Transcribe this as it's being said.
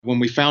When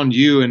we found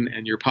you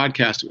and your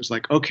podcast, it was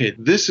like, okay,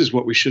 this is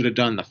what we should have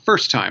done the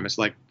first time. It's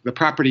like the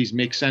properties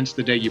make sense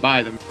the day you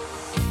buy them.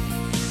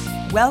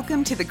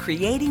 Welcome to the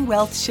Creating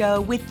Wealth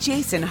Show with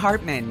Jason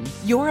Hartman.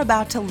 You're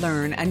about to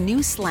learn a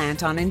new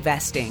slant on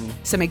investing,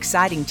 some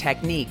exciting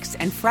techniques,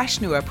 and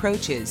fresh new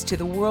approaches to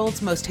the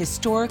world's most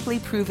historically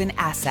proven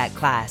asset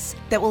class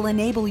that will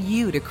enable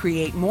you to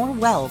create more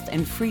wealth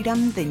and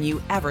freedom than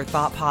you ever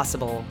thought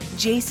possible.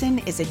 Jason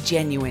is a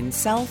genuine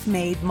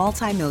self-made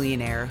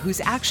multimillionaire who's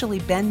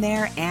actually been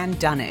there and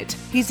done it.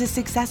 He's a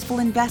successful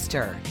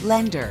investor,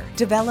 lender,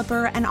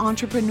 developer, and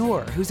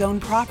entrepreneur who's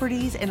owned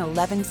properties in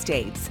 11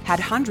 states, had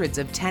hundreds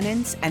of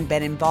tenants, and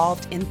been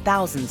involved in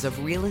thousands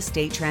of real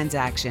estate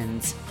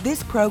transactions.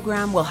 This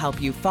program will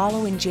help you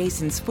follow in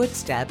Jason's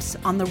footsteps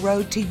on the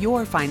road to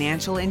your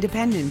financial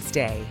independence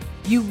day.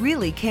 You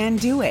really can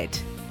do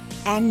it.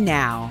 And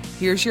now,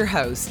 here's your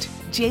host,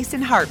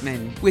 Jason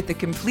Hartman, with the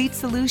complete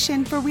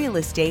solution for real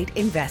estate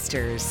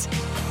investors.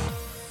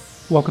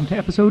 Welcome to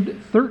episode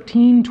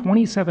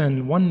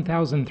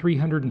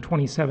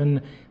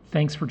 1327.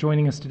 Thanks for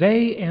joining us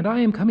today, and I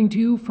am coming to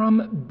you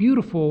from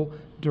beautiful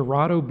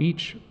Dorado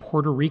Beach,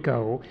 Puerto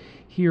Rico.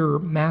 Here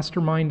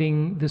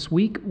masterminding this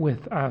week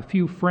with a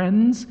few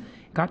friends.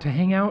 Got to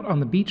hang out on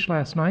the beach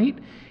last night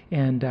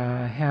and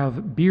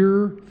have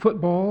beer,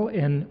 football,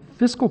 and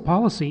fiscal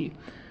policy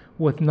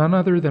with none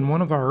other than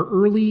one of our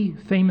early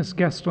famous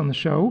guests on the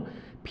show,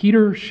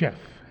 Peter Schiff.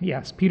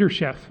 Yes, Peter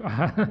Schiff.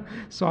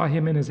 Saw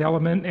him in his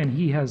element, and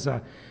he has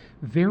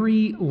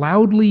very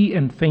loudly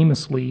and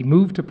famously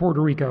moved to Puerto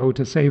Rico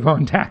to save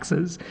on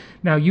taxes.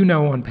 Now, you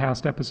know, on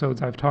past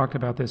episodes, I've talked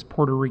about this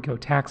Puerto Rico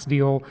tax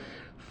deal.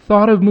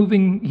 Thought of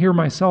moving here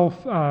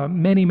myself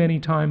many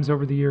times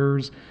over the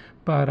years,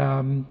 but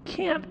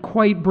can't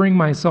quite bring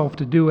myself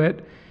to do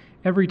it.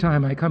 Every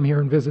time I come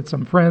here and visit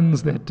some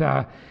friends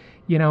that,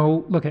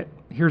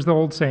 here's the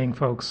old saying,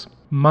 folks.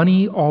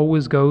 Money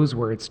always goes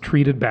where it's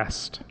treated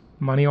best.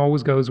 Money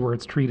always goes where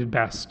it's treated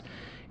best.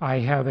 I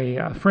have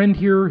a friend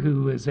here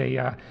who is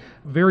a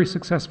very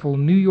successful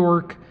New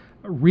York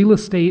real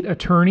estate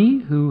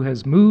attorney who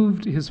has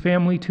moved his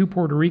family to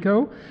Puerto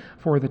Rico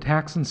for the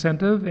tax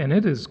incentive, and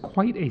it is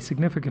quite a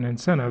significant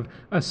incentive,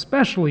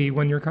 especially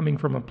when you're coming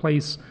from a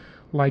place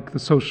like the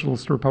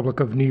Socialist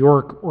Republic of New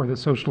York or the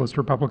Socialist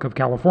Republic of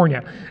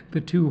California, the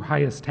two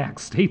highest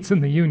tax states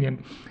in the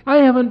Union. I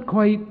haven't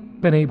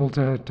quite been able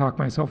to talk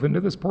myself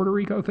into this Puerto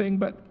Rico thing,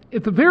 but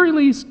at the very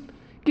least,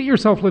 get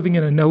yourself living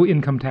in a no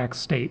income tax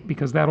state,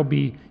 because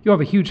you'll have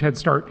a huge head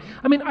start.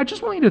 I mean, I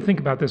just want you to think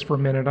about this for a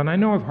minute, and I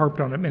know I've harped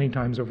on it many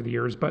times over the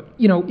years, but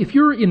if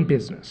you're in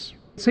business,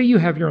 say you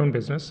have your own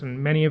business,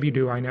 and many of you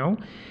do, I know,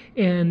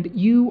 and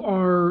you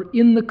are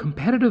in the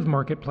competitive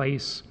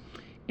marketplace,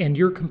 and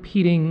you're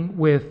competing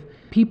with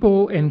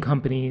people and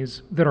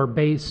companies that are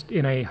based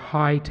in a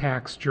high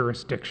tax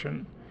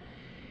jurisdiction,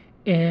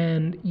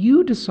 and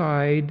you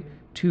decide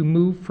to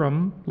move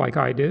from, like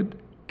I did,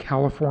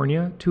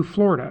 California to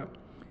Florida.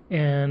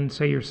 And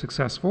say you're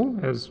successful,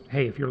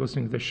 if you're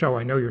listening to this show,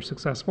 I know you're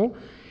successful,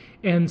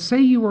 and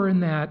say you are in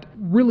that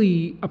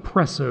really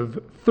oppressive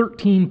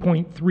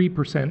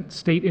 13.3%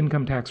 state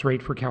income tax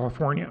rate for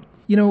California.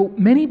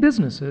 Many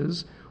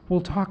businesses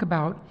will talk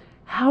about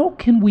how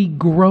can we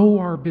grow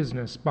our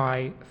business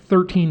by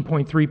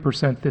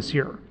 13.3% this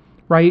year,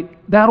 right?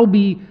 That'll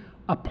be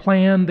a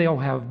plan. They'll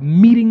have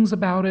meetings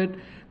about it.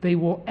 They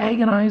will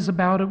agonize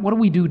about it. What do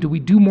we do? Do we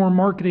do more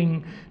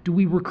marketing? Do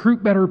we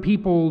recruit better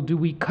people? Do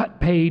we cut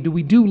pay? Do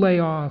we do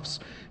layoffs?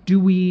 Do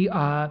we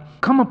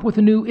come up with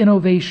a new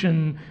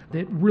innovation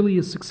that really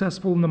is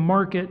successful in the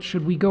market?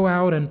 Should we go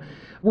out and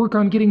work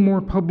on getting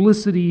more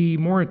publicity,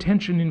 more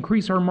attention,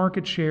 increase our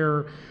market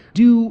share,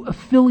 do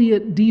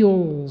affiliate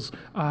deals,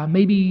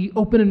 maybe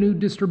open a new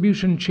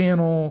distribution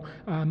channel,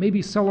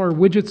 maybe sell our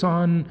widgets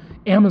on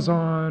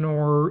Amazon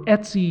or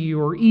Etsy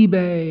or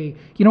eBay?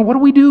 What do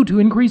we do to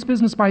increase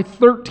business by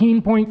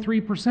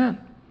 13.3%?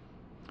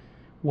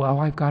 Well,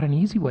 I've got an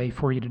easy way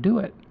for you to do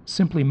it.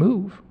 Simply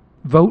move.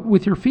 Vote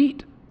with your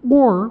feet.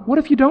 Or what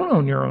if you don't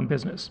own your own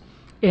business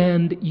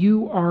and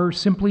you are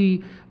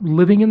simply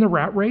living in the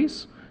rat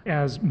race?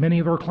 As many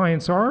of our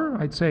clients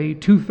are, I'd say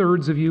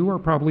 2/3 of you are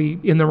probably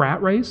in the rat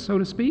race, so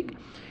to speak,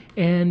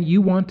 and you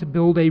want to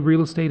build a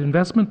real estate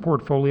investment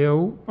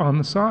portfolio on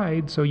the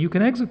side so you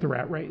can exit the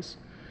rat race.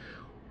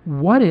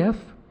 What if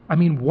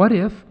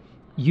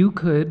you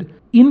could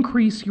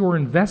increase your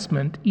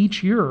investment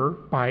each year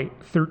by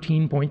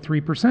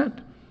 13.3%?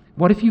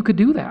 What if you could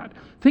do that?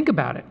 Think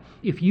about it.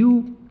 If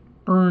you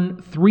earn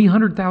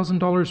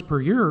 $300,000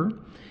 per year,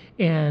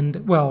 and,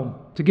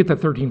 to get that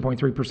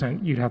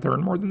 13.3%, you'd have to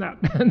earn more than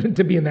that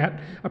to be in that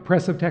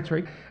oppressive tax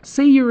rate.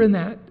 Say you're in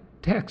that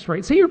tax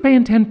rate. Say you're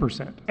paying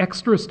 10%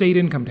 extra state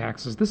income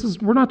taxes.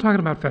 We're not talking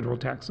about federal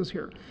taxes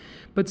here.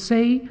 But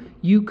say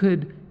you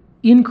could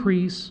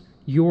increase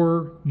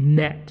your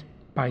net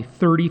by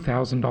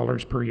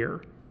 $30,000 per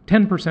year,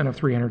 10% of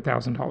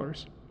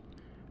 $300,000.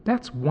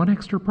 That's one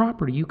extra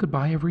property you could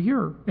buy every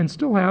year and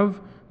still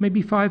have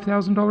maybe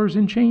 $5,000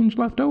 in change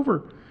left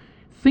over.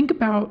 Think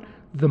about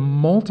the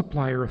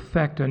multiplier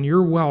effect on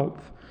your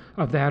wealth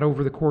of that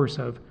over the course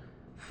of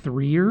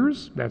 3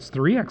 years, that's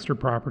 3 extra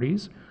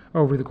properties.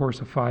 Over the course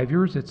of 5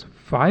 years, it's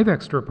 5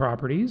 extra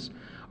properties.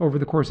 Over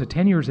the course of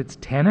 10 years, it's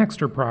 10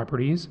 extra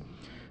properties.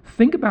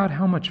 Think about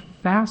how much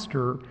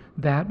faster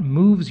that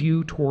moves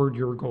you toward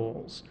your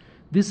goals.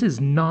 This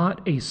is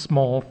not a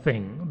small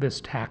thing,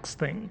 this tax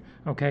thing,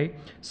 okay?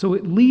 So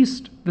at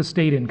least the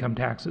state income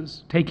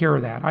taxes, take care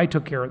of that. I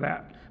took care of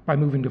that by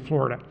moving to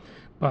Florida.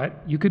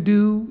 But you could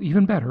do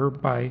even better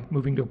by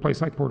moving to a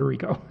place like Puerto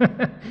Rico.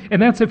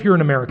 And that's if you're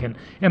an American.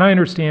 And I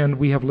understand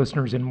we have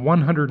listeners in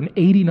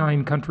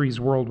 189 countries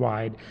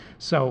worldwide.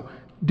 So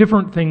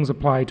different things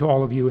apply to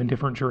all of you in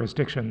different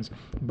jurisdictions,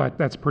 but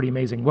that's pretty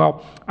amazing.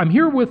 Well, I'm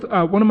here with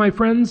one of my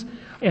friends,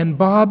 and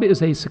Bob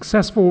is a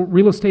successful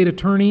real estate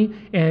attorney,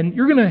 and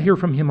you're going to hear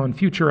from him on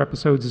future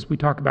episodes as we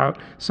talk about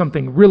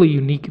something really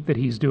unique that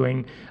he's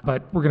doing,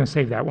 but we're going to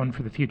save that one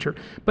for the future.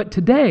 But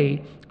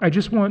today, I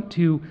just want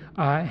to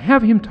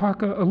have him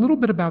talk a little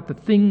bit about the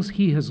things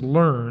he has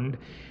learned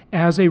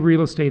as a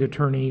real estate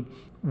attorney,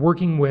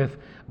 working with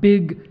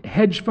big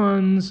hedge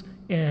funds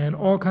and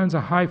all kinds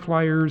of high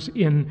flyers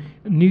in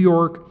New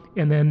York,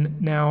 and then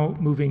now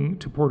moving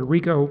to Puerto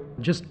Rico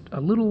just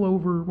a little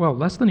over,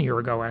 less than a year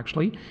ago,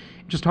 actually.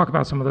 Just talk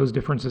about some of those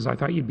differences. I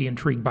thought you'd be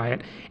intrigued by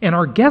it. And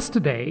our guest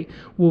today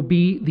will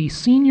be the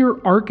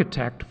senior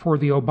architect for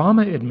the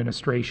Obama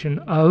administration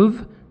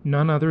of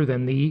none other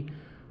than the,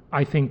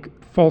 I think,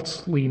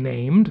 falsely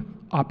named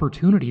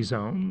opportunity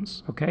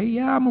zones. Okay,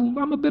 yeah,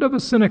 I'm a bit of a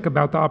cynic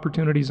about the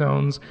opportunity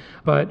zones,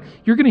 but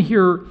you're going to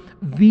hear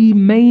the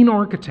main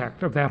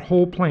architect of that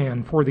whole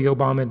plan for the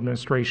Obama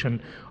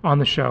administration on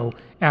the show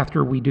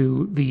after we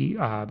do the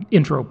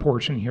intro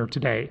portion here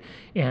today.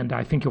 And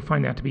I think you'll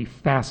find that to be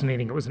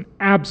fascinating. It was an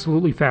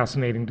absolutely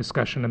fascinating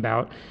discussion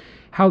about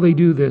how they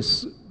do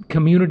this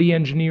community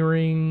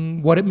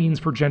engineering, what it means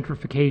for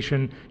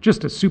gentrification.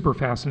 Just a super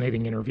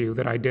fascinating interview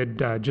that I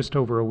did just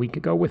over a week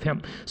ago with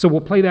him. So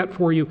we'll play that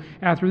for you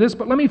after this.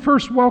 But let me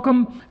first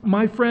welcome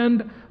my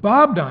friend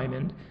Bob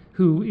Diamond,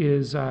 who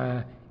is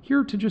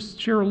here to just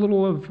share a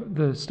little of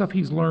the stuff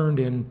he's learned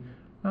in,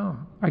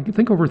 I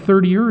think over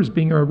 30 years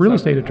being a real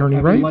estate attorney,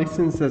 I've right? been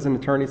licensed as an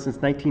attorney since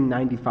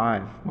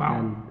 1995. Wow.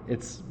 And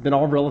it's been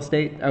all real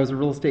estate. I was a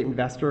real estate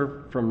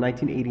investor from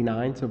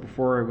 1989, so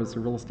before I was a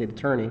real estate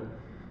attorney.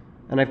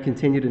 And I've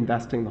continued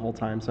investing the whole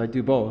time, so I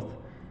do both.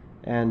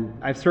 And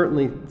I've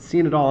certainly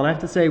seen it all. And I have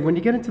to say, when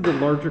you get into the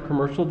larger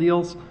commercial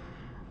deals,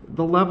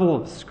 the level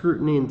of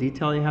scrutiny and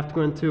detail you have to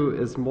go into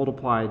is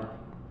multiplied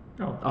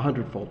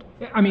 100-fold.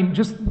 I mean,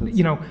 just,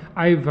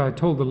 I've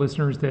told the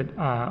listeners that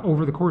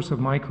over the course of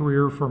my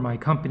career for my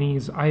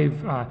companies,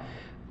 I've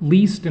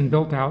leased and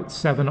built out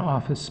 7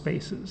 office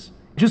spaces,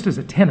 just as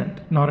a tenant,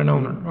 not an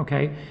owner,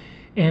 okay?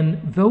 And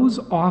those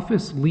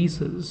office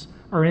leases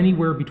are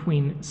anywhere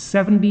between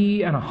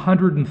 70 and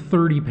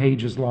 130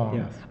 pages long.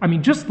 Yes. I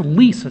mean, just the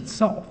lease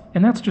itself,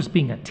 and that's just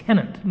being a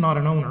tenant, not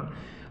an owner.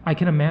 I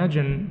can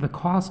imagine the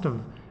cost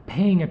of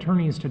paying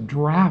attorneys to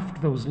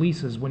draft those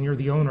leases when you're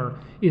the owner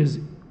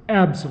is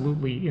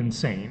absolutely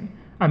insane.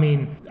 I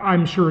mean,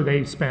 I'm sure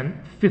they spent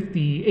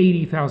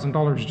 $50,000,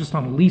 $80,000 just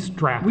on lease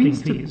drafting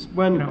fees.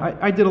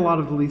 I did a lot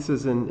of the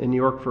leases in New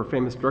York for a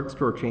famous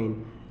drugstore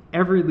chain.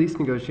 Every lease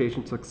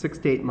negotiation took 6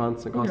 to 8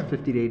 months and cost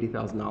 $50,000 to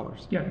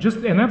 $80,000. Yeah,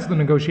 and that's the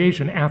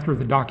negotiation after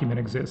the document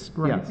exists,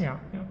 right? Yes. Yeah.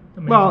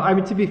 Amazing. Well, I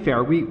mean, to be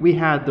fair, we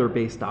had their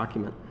base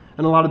document.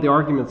 And a lot of the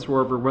arguments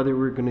were over whether we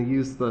were going to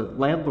use the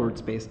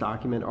landlord's base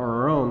document or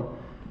our own.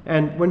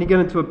 And when you get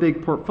into a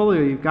big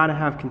portfolio, you've got to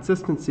have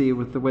consistency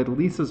with the way the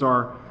leases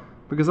are,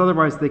 because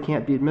otherwise they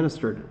can't be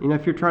administered.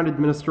 If you're trying to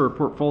administer a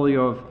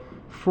portfolio of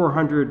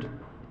 400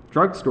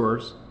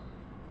 drugstores,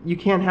 you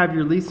can't have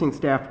your leasing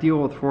staff deal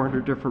with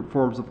 400 different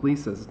forms of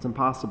leases. It's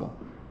impossible.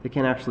 They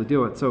can't actually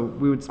do it. So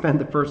we would spend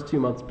the first 2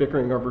 months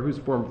bickering over whose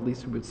form of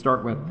lease we would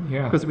start with,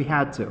 because we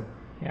had to.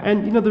 Yeah.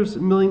 And there's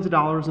millions of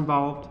dollars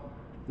involved.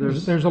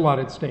 There's a lot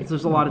at stake.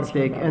 There's a lot at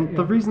stake. And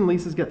the reason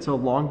leases get so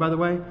long, by the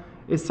way,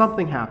 is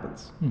something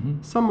happens.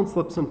 Mm-hmm. Someone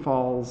slips and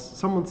falls,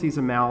 someone sees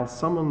a mouse,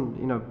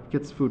 someone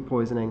gets food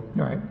poisoning,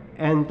 right,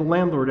 and the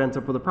landlord ends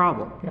up with a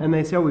problem. Yeah. And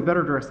they say, we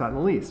better address that in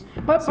the lease.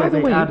 But so by the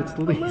way, add it to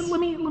the lease. Let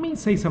me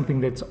say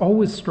something that's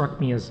always struck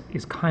me as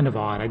is kind of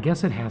odd. I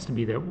guess it has to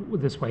be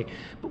this way.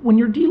 But when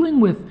you're dealing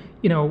with,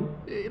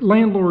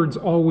 landlords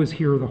always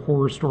hear the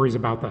horror stories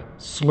about the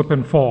slip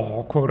and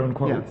fall, quote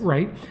unquote, yes,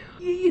 right?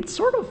 It's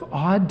sort of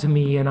odd to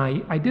me, and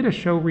I did a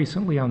show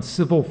recently on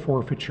civil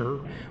forfeiture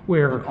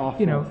where, an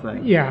awful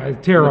thing. Yeah,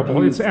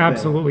 terrible. It's thing.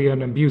 Absolutely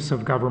an abuse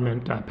of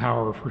government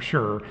power for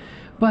sure.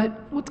 But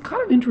what's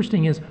kind of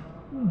interesting is,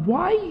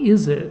 why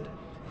is it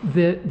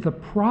that the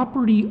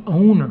property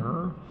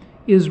owner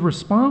is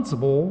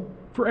responsible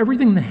for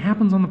everything that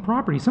happens on the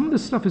property. Some of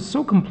this stuff is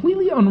so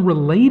completely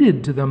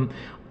unrelated to them.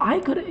 I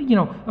could,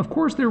 of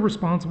course they're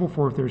responsible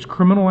for if there's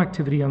criminal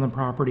activity on the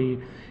property.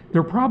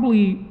 They're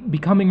probably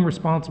becoming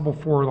responsible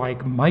for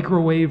like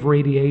microwave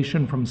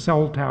radiation from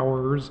cell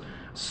towers.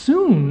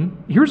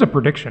 Soon, here's a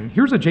prediction.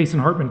 Here's a Jason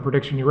Hartman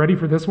prediction. You ready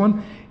for this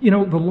one? The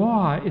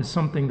law is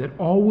something that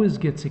always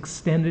gets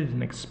extended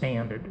and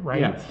expanded,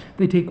 right? Yes.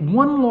 They take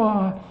one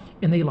law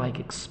and they like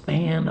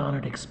expand on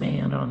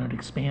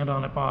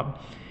it, Bob.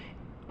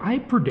 I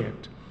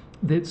predict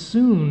that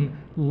soon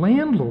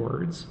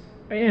landlords,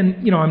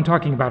 and I'm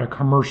talking about a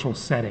commercial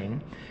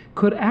setting,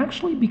 could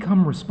actually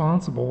become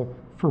responsible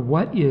for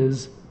what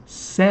is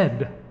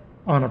said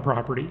on a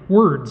property.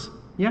 Words.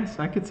 Yes,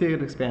 I could see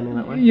it expanding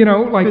that way.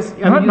 Because,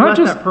 not you let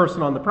just that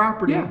person on the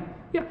property. Yeah.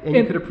 And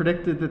you could have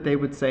predicted that they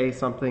would say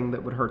something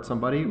that would hurt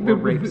somebody or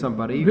rape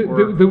somebody. That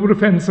would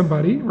offend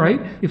somebody,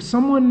 right? If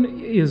someone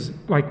is,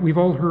 like we've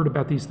all heard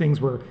about these things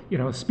where,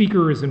 a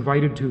speaker is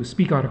invited to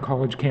speak on a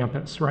college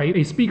campus, right?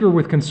 A speaker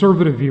with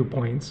conservative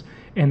viewpoints,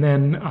 and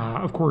then,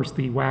 of course,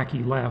 the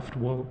wacky left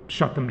will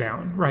shut them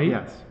down, right?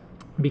 Yes.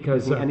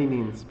 Because any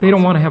means they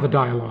don't want to have a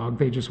dialogue,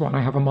 they just want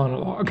to have a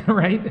monologue,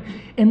 right?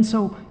 And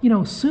so,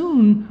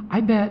 soon,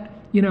 I bet,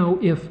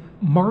 if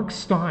Mark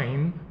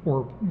Stein,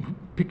 or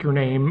pick your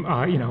name,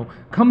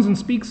 comes and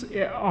speaks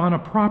on a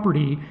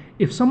property,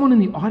 if someone in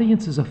the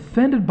audience is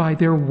offended by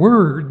their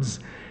words,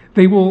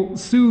 they will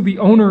sue the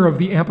owner of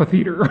the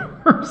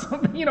amphitheater or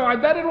something. I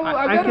bet it'll.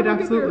 I could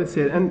absolutely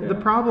see it. And the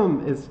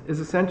problem is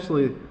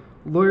essentially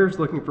lawyers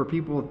looking for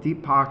people with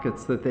deep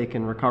pockets that they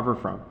can recover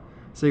from.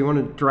 So you want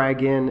to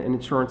drag in an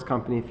insurance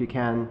company if you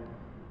can,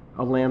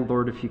 a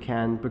landlord if you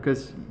can,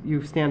 because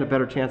you stand a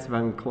better chance of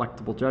having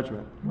collectible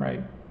judgment.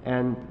 Right.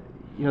 And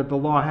the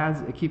law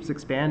it keeps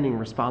expanding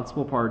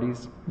responsible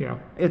parties. Yeah.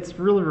 It's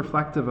really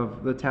reflective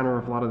of the tenor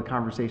of a lot of the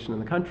conversation in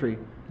the country,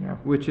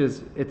 which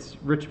is it's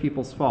rich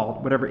people's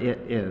fault, whatever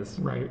it is.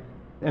 Right.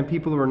 And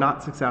people who are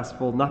not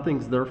successful,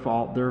 nothing's their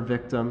fault, they're a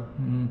victim.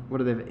 Mm-hmm. What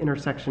do they have?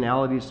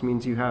 Intersectionality just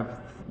means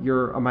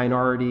you're a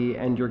minority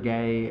and you're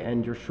gay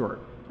and you're short.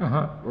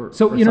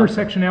 So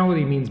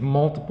intersectionality means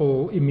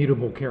multiple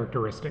immutable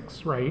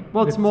characteristics, right?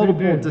 Well, it's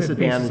multiple disadvantages. The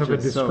basis of a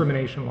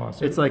discrimination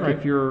lawsuit. It's like right?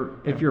 if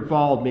you're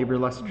bald, maybe you're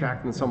less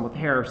attractive than someone with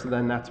hair, so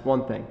then that's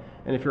one thing.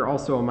 And if you're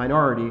also a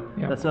minority,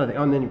 that's another thing.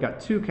 Oh, and then you've got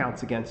 2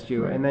 counts against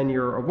you, and then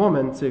you're a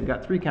woman, so you've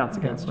got 3 counts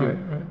against you.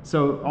 Right.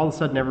 So all of a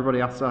sudden,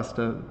 everybody else has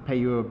to pay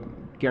you a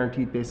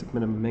guaranteed basic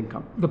minimum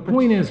income. The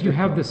point is you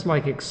have this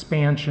like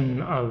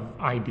expansion of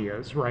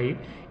ideas, right?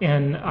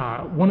 And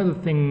one of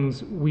the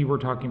things we were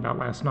talking about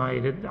last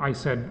night, I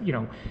said,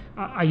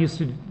 I used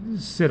to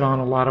sit on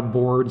a lot of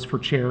boards for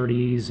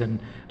charities and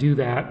do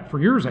that. For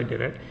years I did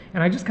it.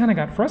 And I just kind of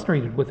got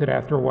frustrated with it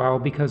after a while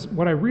because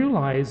what I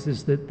realized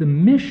is that the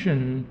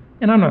mission,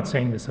 and I'm not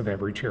saying this of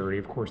every charity,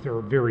 of course, there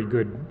are very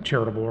good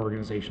charitable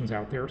organizations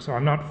out there, so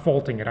I'm not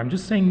faulting it. I'm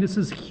just saying this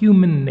is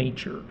human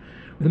nature.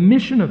 The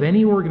mission of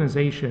any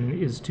organization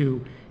is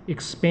to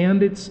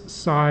expand its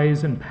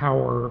size and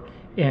power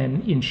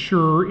and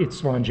ensure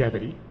its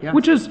longevity,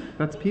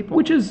 That's people.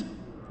 Which is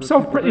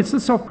it's the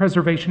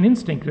self-preservation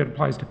instinct. It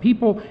applies to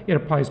people. It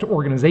applies to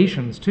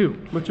organizations too.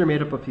 Which are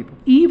made up of people.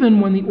 Even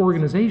when the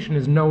organization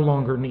is no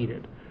longer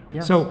needed.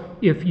 Yes. So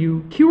if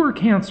you cure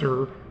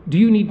cancer, do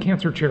you need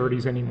cancer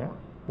charities anymore?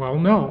 Well,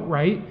 no,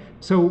 right?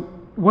 So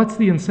what's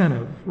the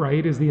incentive,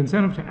 right? Is the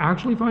incentive to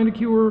actually find a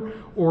cure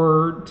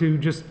or to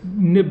just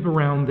nib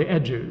around the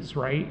edges,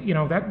 right?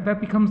 That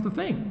becomes the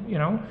thing,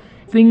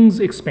 Things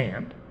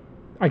expand.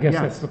 I guess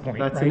that's the point.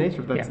 That's right? the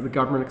nature. The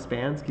government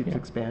expands, keeps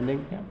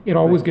expanding. Yeah. It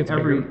always gets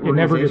every bigger. It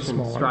never gets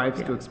smaller.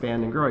 Strives to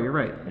expand and grow. You're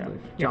right. Yeah.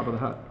 Job of the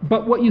hut.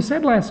 But what you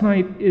said last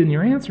night in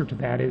your answer to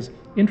that is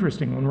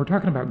interesting. When we're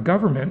talking about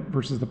government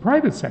versus the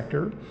private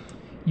sector,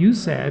 you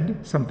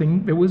said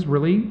something that was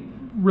really,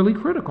 really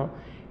critical.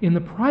 In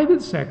the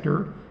private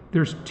sector,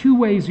 there's 2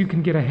 ways you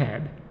can get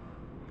ahead.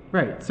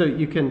 Right. So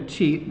you can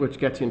cheat, which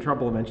gets you in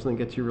trouble eventually and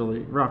gets you really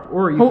rough.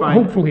 Or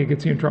hopefully it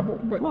gets you in trouble.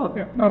 But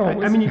not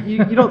always. I mean, you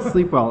don't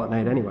sleep well at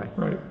night anyway.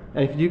 Right.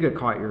 And if you do get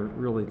caught, you're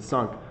really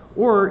sunk.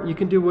 Or you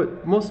can do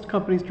what most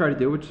companies try to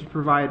do, which is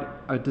provide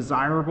a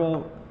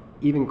desirable,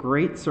 even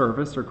great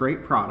service or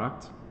great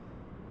product,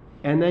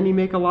 and then you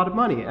make a lot of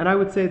money. And I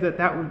would say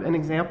an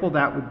example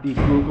that would be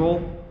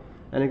Google.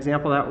 An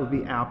example that would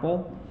be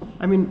Apple.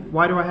 I mean,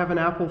 why do I have an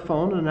Apple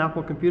phone and an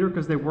Apple computer?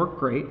 Because they work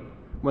great.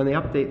 When they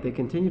update, they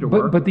continue to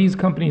work. But these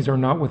companies are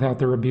not without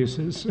their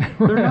abuses,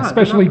 They're not.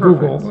 Especially They're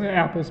not Google.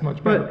 Apple's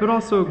much better. But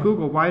also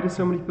Google, why do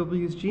so many people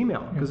use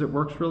Gmail? Because it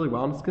works really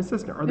well and it's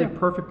consistent. Are they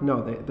perfect?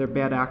 No, they're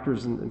bad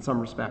actors in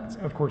some respects.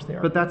 Of course they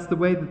are. But that's the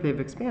way that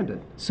they've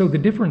expanded. So the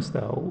difference,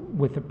 though,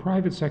 with the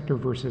private sector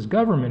versus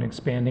government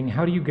expanding,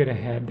 how do you get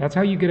ahead? That's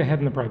how you get ahead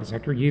in the private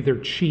sector. You either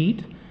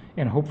cheat,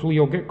 and hopefully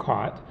you'll get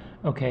caught,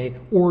 okay,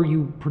 or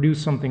you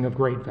produce something of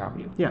great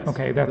value. Yes.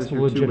 Okay, that's the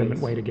legitimate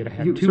way to get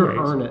ahead. You 2 sort ways.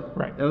 of earn it.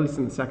 Right. At least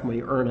in the second way,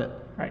 you earn it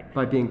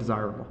by being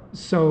desirable.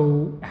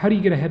 So how do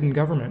you get ahead in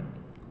government?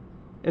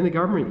 In the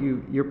government,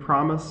 you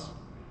promise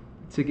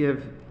to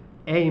give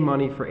A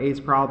money for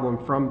A's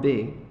problem from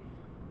B,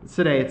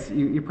 Today, it's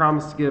you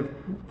promise to give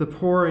the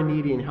poor and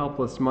needy and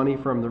helpless money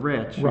from the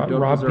rich who don't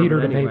rob deserve Peter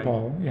it to anyway. pay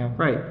Paul. Yeah.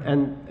 Right,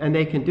 and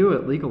they can do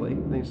it legally.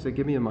 They say,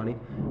 give me the money.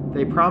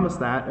 They promise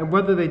that, and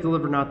whether they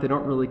deliver or not, they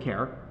don't really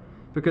care.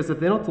 Because if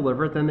they don't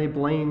deliver it, then they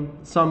blame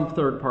some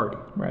third party.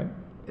 Right.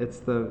 It's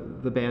the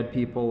bad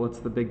people, it's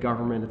the big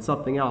government, it's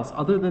something else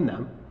other than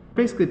them.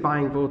 Basically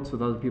buying votes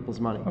with other people's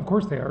money. Of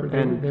course they are.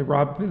 They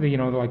rob,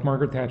 like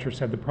Margaret Thatcher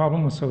said, the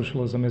problem with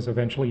socialism is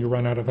eventually you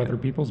run out of other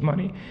people's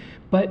money.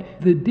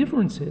 But the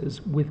difference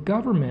is with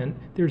government,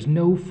 there's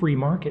no free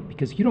market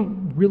because you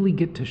don't really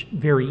get to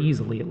very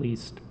easily, at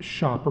least,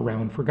 shop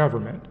around for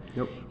government.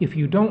 Yep. If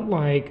you don't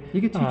like, you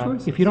get two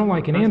choices. If you don't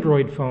like an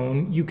Android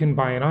phone, you can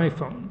buy an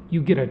iPhone.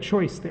 You get a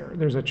choice there.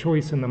 There's a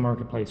choice in the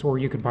marketplace. Or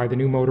you could buy the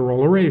new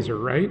Motorola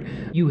Razr, right?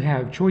 You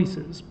have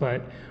choices,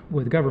 but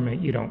with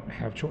government, you don't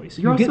have choice.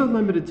 You're also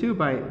limited too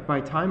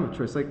by time of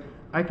choice. Like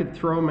I could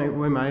throw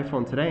away my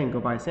iPhone today and go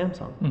buy a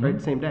Samsung, right?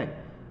 Same day.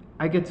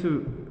 I get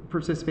to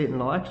participate in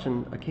an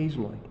election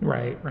occasionally.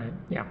 Right.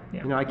 Yeah.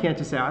 I can't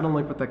just say I don't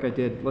like what that guy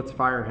did. Let's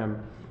fire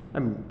him. I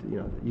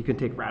mean, you can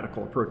take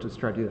radical approaches to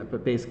try to do that,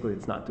 but basically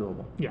it's not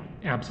doable. Yeah,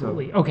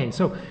 absolutely. Okay,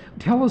 so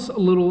tell us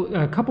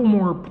a couple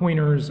more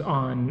pointers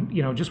on,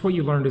 just what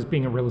you learned as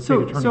being a real estate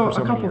attorney for so many years.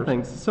 So a couple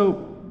things.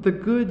 So the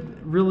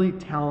good, really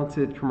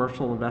talented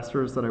commercial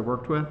investors that I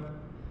worked with,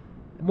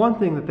 one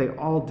thing that they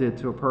all did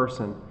to a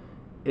person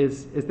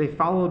is they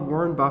followed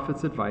Warren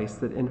Buffett's advice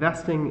that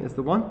investing is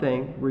the one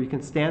thing where you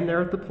can stand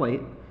there at the plate,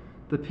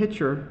 the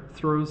pitcher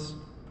throws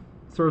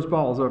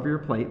balls over your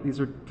plate. These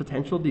are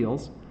potential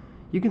deals.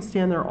 You can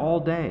stand there all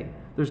day.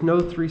 There's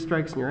no 3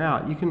 strikes and you're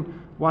out. You can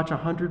watch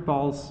 100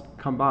 balls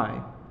come by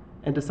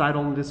and decide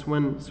only to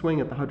swing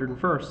at the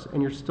 101st,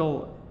 and you're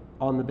still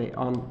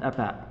at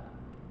bat.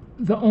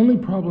 The only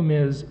problem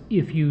is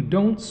if you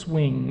don't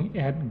swing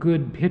at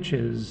good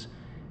pitches,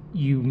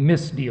 you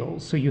miss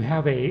deals. So you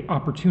have a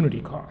opportunity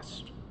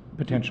cost,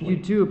 potentially.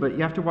 You do, but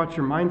you have to watch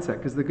your mindset,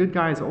 because the good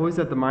guys always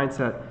have the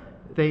mindset,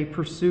 they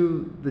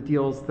pursue the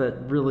deals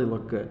that really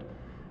look good.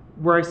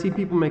 Where I see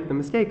people make the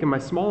mistake, and my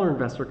smaller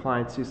investor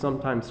clients who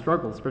sometimes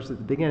struggle, especially at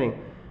the beginning,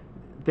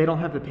 they don't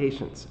have the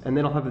patience and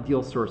they don't have the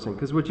deal sourcing.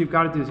 Because what you've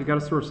got to do is you've got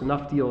to source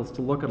enough deals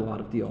to look at a lot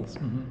of deals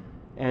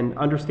and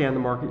understand the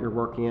market you're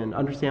working in,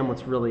 understand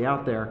what's really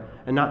out there,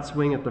 and not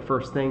swing at the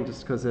first thing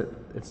just because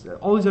it's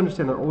always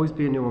understand there'll always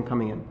be a new one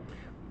coming in.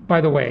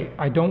 By the way,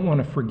 I don't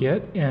want to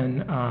forget,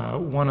 and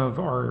one of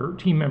our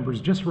team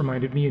members just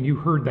reminded me, and you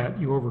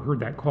overheard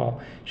that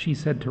call. She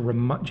said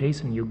to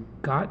Jason, you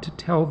got to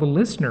tell the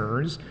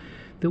listeners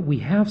that we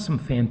have some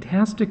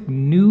fantastic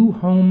new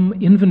home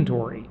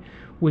inventory,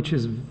 which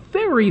is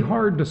very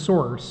hard to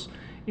source.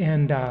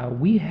 And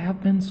we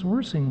have been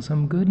sourcing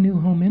some good new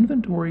home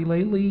inventory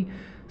lately.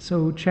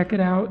 So check it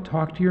out.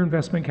 Talk to your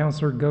investment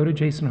counselor. Go to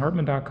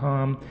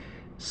jasonhartman.com.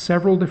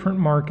 Several different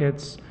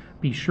markets.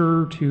 Be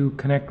sure to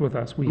connect with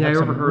us. I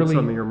overheard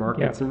some of your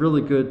markets and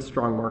really good,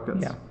 strong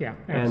markets. Yeah,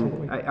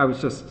 absolutely. And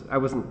I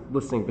wasn't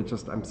listening, but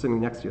just I'm sitting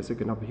next to you so I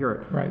can help you hear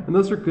it. Right. And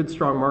those are good,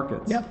 strong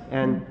markets. Yeah.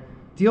 And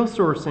deal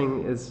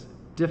sourcing is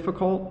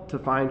difficult to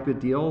find good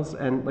deals.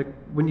 And like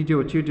when you do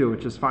what you do,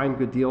 which is find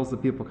good deals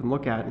that people can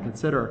look at and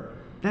consider,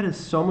 that is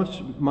so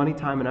much money,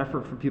 time, and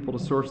effort for people to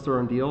source their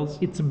own deals.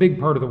 It's a big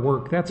part of the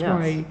work. That's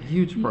why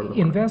huge part of the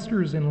work.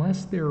 Investors,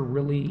 unless they're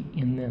really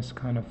in this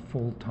kind of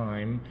full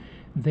time,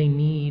 they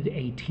need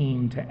a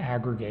team to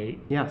aggregate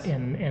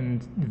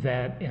and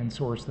vet and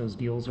source those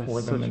deals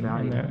for them.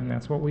 And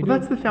that's what we do.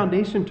 That's the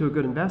foundation to a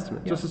good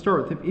investment. Just to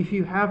start with, if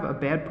you have a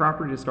bad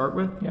property to start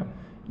with,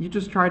 you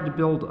just tried to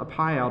build a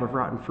pie out of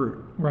rotten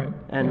fruit. Right.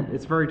 And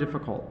it's very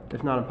difficult,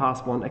 if not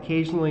impossible. And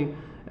occasionally,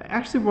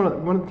 actually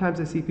one of the times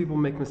I see people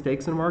make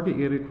mistakes in a market,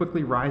 you get a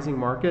quickly rising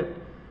market.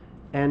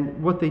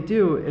 And what they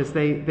do is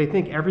they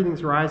think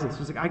everything's rising.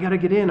 So it's like, I got to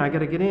get in.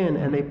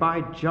 And they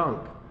buy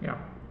junk. Yeah.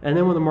 And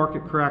then when the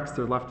market corrects,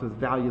 they're left with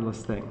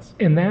valueless things.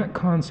 And that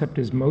concept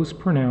is most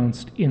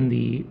pronounced in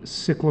the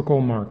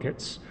cyclical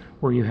markets,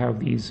 where you have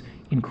these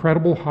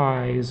incredible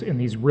highs and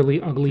these really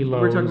ugly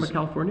lows. We're talking about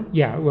California?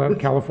 Yeah, well,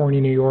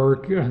 California, New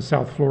York,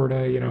 South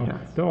Florida,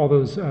 all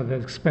those the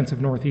expensive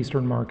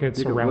northeastern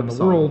markets around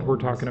the world. We're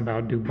talking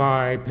about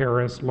Dubai,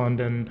 Paris,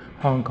 London,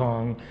 Hong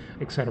Kong,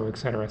 et cetera, et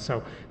cetera.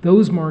 So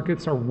those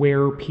markets are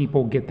where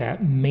people get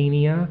that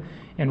mania.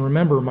 And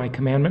remember, my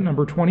commandment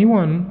number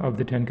 21 of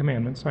the 10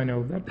 commandments, I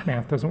know that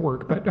math doesn't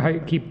work, but I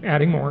keep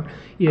adding more,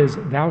 is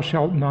thou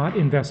shalt not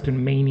invest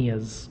in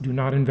manias. Do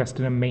not invest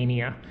in a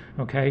mania,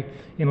 okay?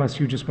 Unless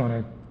you just want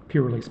to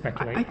purely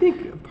speculate. I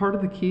think part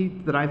of the key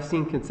that I've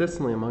seen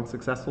consistently among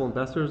successful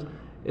investors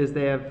is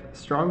they have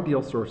strong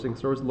deal sourcing,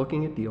 so always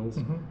looking at deals,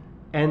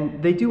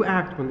 and they do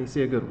act when they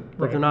see a good one.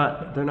 But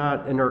they're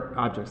not inert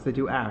objects. They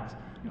do act.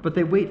 But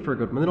they wait for a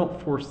good one. They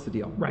don't force the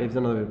deal. Right. Is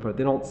another way to put it.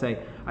 They don't say,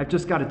 I've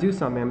just got to do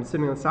something. I'm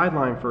sitting on the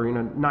sideline for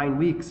 9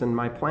 weeks, and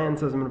my plan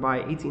says I'm going to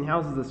buy 18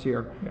 houses this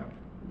year. Yeah.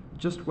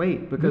 Just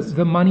wait, because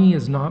the money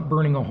is not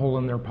burning a hole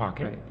in their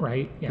pocket,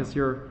 right? Because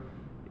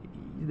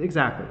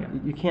Exactly. Yeah.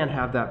 You can't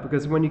have that,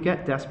 because when you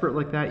get desperate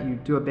like that, you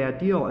do a bad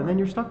deal and then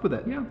you're stuck with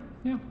it. Yeah,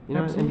 yeah, You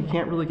know, absolutely. and you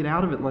can't really get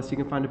out of it unless you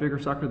can find a bigger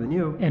sucker than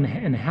you. And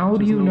how do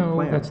Which is you an old know,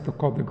 plan. that's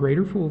called the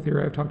greater fool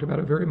theory, I've talked about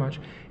it very much,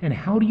 and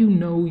how do you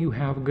know you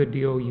have a good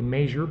deal? You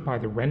measure it by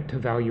the rent to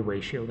value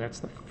ratio. That's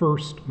the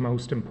first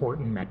most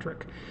important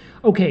metric.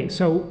 Okay,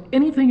 so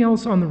anything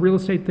else on the real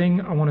estate thing?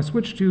 I want to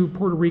switch to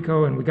Puerto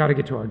Rico, and we got to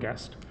get to our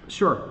guest.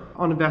 Sure.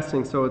 On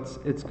investing, so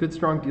it's good,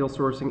 strong deal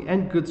sourcing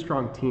and good,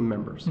 strong team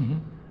members.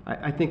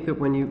 I think that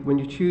when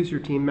you choose your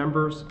team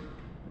members,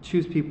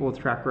 choose people with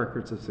track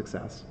records of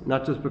success,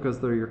 not just because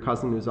they're your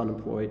cousin who's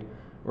unemployed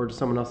or just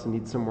someone else who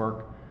needs some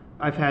work.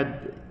 I've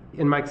had,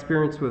 in my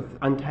experience with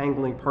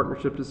untangling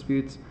partnership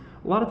disputes,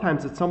 a lot of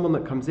times it's someone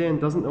that comes in,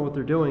 doesn't know what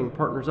they're doing,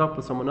 partners up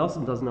with someone else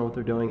and doesn't know what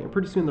they're doing, and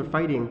pretty soon they're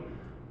fighting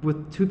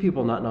with two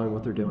people not knowing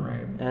what they're doing.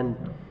 Right. And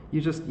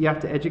you have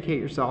to educate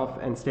yourself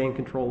and stay in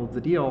control of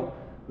the deal,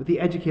 but the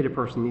educated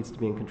person needs to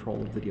be in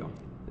control of the deal.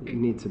 You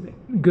need to be.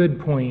 Good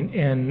point.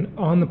 And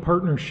on the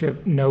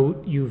partnership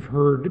note, you've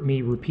heard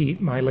me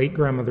repeat my late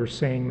grandmother's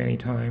saying many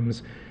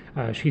times.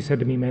 She said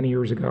to me many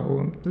years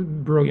ago,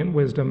 brilliant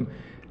wisdom,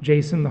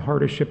 Jason, the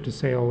hardest ship to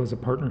sail is a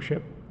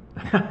partnership.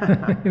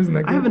 Isn't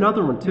that good? I have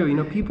another one too. You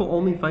know, people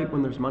only fight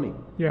when there's money.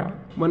 Yeah.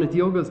 When a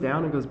deal goes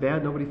down and goes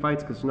bad, nobody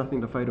fights because there's nothing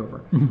to fight over.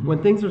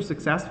 When things are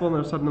successful and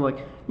they're suddenly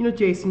like, you know,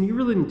 Jason, you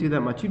really didn't do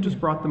that much. You just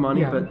brought the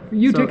money, Yeah. but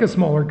You take a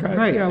smaller cut.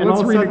 Right. Yeah, and let's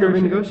all of a sudden they're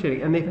renegotiate.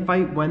 renegotiating, and they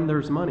fight when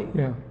there's money.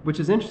 Yeah. Which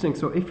is interesting.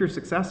 So if you're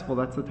successful,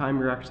 that's the time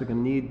you're actually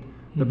going to need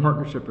the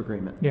partnership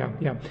agreement. Yeah,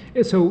 yeah.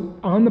 So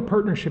on the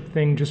partnership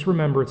thing, just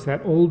remember it's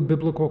that old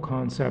biblical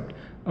concept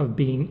of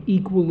being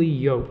equally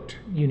yoked.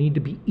 You need to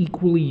be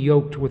equally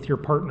yoked with your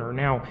partner.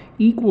 Now,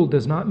 equal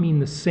does not mean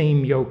the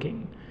same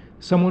yoking.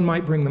 Someone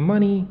might bring the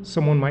money,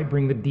 someone might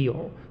bring the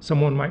deal,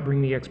 someone might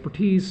bring the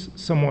expertise,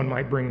 someone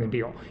might bring the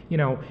deal. You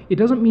know, it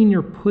doesn't mean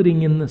you're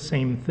putting in the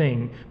same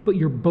thing, but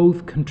you're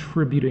both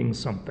contributing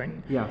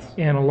something. Yes.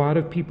 And a lot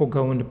of people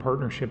go into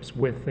partnerships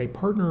with a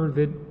partner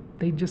that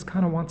they just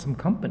kind of want some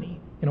company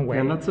in a way.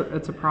 And that's a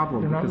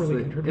problem. They're not because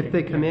really if contributing.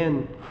 they come Yeah.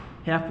 in,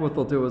 half what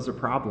they'll do is a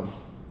problem.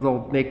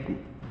 They'll make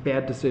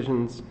bad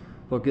decisions,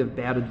 they'll give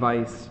bad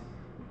advice,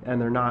 and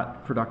they're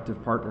not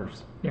productive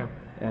partners. Yeah.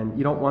 And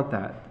you don't want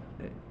that.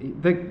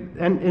 And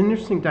an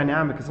interesting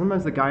dynamic is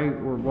sometimes the guy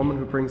or woman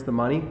who brings the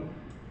money,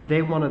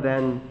 they want to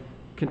then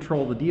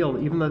control the deal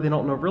even though they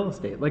don't know real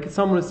estate. Like if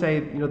someone would say,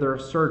 you know, they're a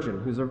surgeon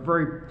who's a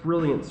very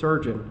brilliant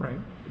surgeon, Right.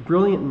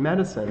 brilliant in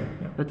medicine,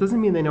 Yeah. that doesn't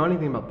mean they know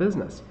anything about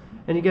business.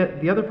 And you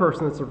get the other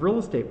person that's a real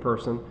estate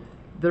person,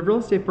 the real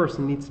estate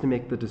person needs to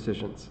make the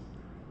decisions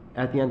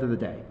at the end of the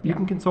day. You Yeah.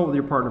 can consult with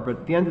your partner, but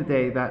at the end of the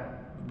day,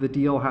 the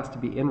deal has to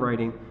be in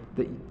writing,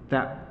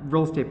 that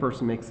real estate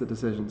person makes the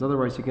decisions.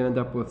 Otherwise, you can end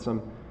up with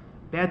some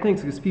bad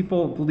things because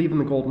people believe in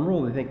the golden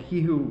rule. They think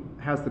he who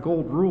has the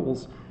gold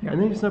rules, Yeah. and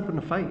then you just end up in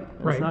a fight.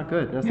 And Right. It's not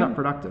good, and it's Yeah. not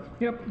productive.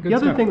 Yep, The good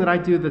other stuff. thing that I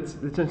do that's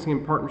interesting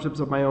in partnerships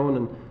of my own,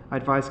 and I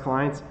advise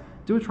clients,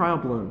 do a trial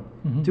balloon.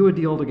 Mm-hmm. Do a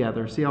deal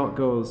together, see how it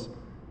goes.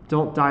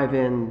 Don't dive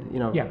in, you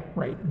know. Yeah,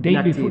 right.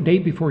 neck deep.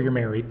 Date before you're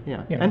married.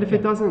 Yeah. You know, And if yeah.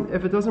 it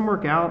doesn't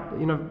work out,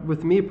 you know,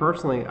 with me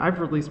personally,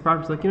 I've released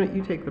properties like, you know,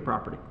 you take the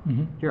property.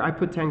 Here, I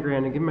put 10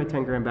 grand and give me my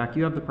 10 grand back.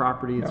 You have the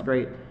property. It's Yeah.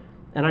 great.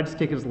 And I just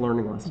take it as a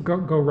learning lesson. Go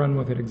run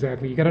with it,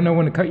 exactly. You got to know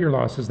when to cut your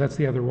losses. That's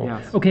the other rule.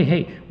 Yes. Okay,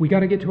 hey, we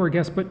got to get to our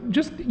guest, but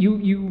just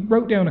you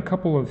wrote down a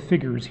couple of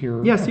figures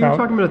here. Yeah, so you're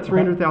talking about a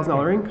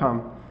 $300,000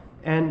 income.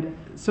 And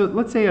so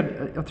let's say a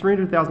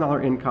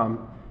 $300,000 income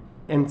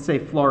in, say,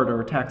 Florida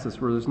or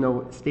Texas, where there's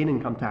no state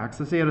income tax.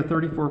 Let's say at a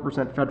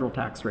 34% federal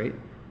tax rate,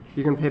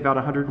 you're going to pay about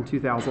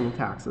 $102,000 in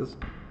taxes.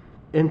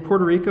 In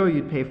Puerto Rico,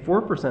 you'd pay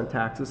 4%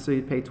 taxes, so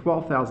you'd pay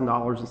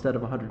 $12,000 instead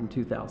of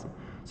 $102,000.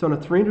 So on a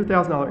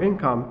 $300,000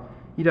 income,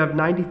 you'd have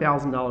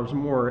 $90,000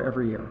 more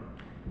every year.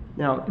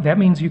 Now, That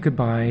means you could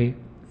buy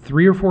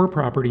 3 or 4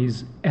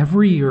 properties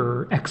every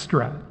year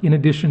extra in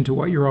addition to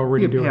what you're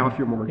already you could doing. pay off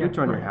your mortgage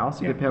on your right. house.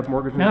 You Yeah. could pay off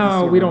mortgage on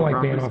No, we don't like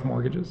properties. paying off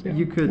mortgages. Yeah.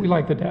 You could- We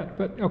like the debt,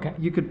 but okay.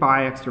 You could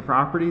buy extra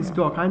properties,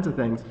 do all kinds of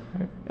things.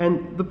 Right.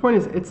 And the point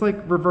is, it's like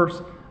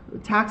reverse,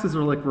 taxes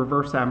are like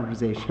reverse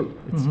amortization.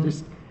 It's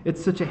just,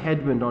 it's such a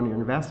headwind on your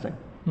investing.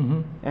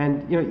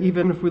 And, you know,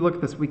 even if we look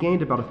at this, we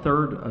gained about a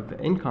third of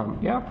income,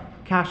 Yeah.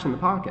 cash in the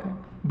pocket.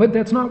 But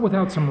that's not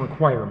without some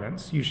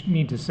requirements. You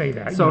need to say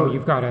that. So-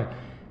 you've got to,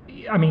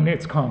 I mean,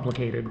 it's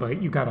complicated,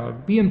 but you've got to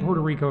be in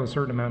Puerto Rico a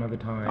certain amount of the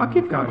time. I'll You've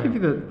give gotta, you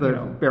the you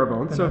know, bare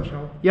bones. the So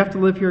nutshell. you have to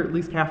live here at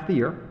least half the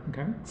year.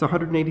 Okay. It's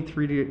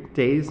 183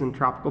 days in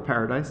tropical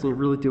paradise, and you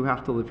really do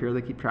have to live here.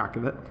 They keep track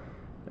of it.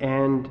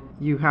 And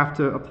you have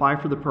to apply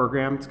for the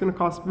program. It's going to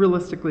cost,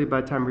 realistically, by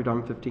the time you're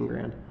done, 15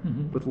 grand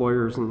with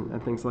lawyers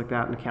and things like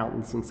that, and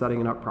accountants, and setting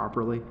it up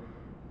properly.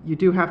 You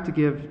do have to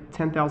give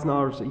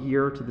 $10,000 a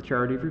year to the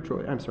charity of your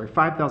choice. I'm sorry,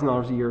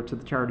 $5,000 a year to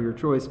the charity of your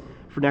choice.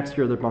 For next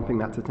year, they're bumping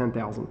that to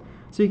 $10,000.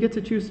 So you get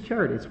to choose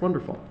charity. It's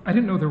wonderful. I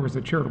didn't know there was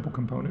a charitable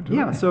component to it.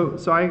 Yeah, so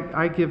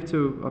I give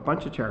to a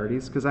bunch of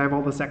charities because I have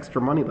all this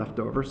extra money left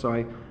over.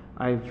 So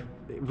I've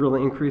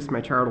really increased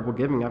my charitable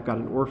giving. I've got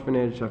an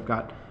orphanage. I've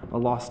got a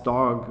lost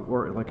dog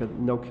or like a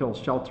no-kill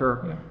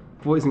shelter. Yeah.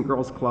 Boys and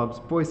Girls Clubs,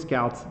 Boy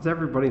Scouts, it's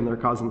everybody and their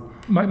cousin.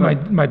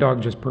 My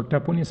dog just perked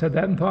up when you said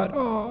that and thought,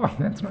 oh,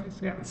 that's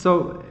nice, yeah.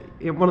 So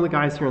one of the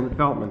guys here in the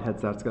development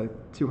heads that. It's got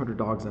like 200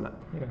 dogs in it.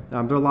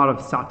 Yeah. There are a lot of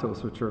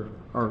Satos, which are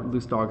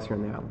loose dogs here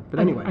in the island. But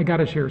anyway. I got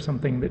to share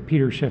something that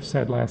Peter Schiff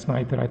said last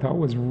night that I thought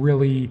was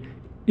really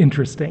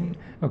interesting,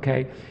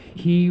 okay?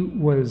 He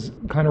was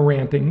kind of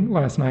ranting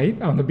last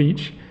night on the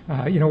beach,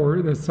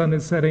 where the sun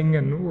is setting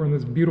and we're on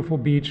this beautiful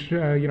beach,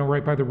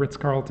 right by the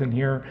Ritz-Carlton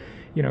here.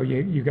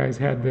 You guys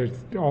had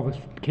all the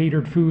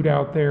catered food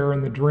out there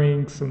and the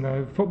drinks and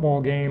the football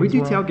games. We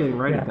do tailgating,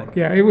 right? Yeah, I think.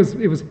 Yeah, it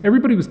was.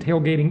 Everybody was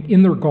tailgating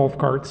in their golf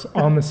carts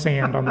on the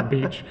sand on the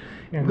beach.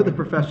 And with a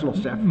professional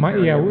chef.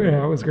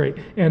 It was great.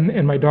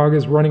 And my dog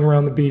is running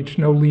around the beach,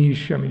 no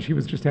leash. I mean, she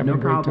was just having a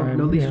great time.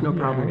 No leash, no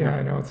problem. Yeah,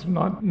 I know. It's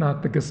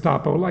not the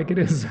Gestapo like it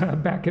is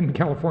back in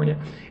California.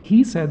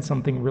 He said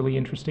something really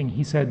interesting.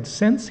 He said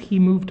since he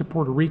moved to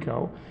Puerto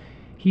Rico,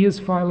 he is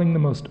filing the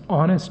most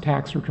honest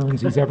tax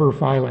returns he's ever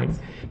filing.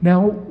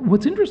 Now,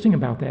 what's interesting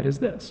about that is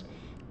that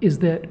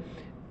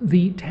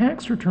the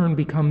tax return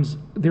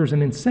there's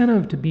an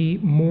incentive to be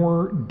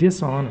more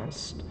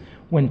dishonest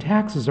when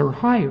taxes are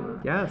higher.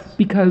 Yes.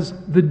 Because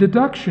the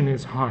deduction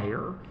is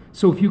higher.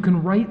 So if you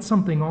can write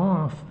something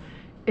off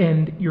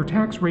and your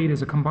tax rate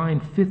is a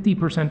combined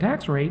 50%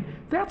 tax rate,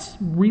 that's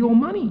real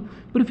money.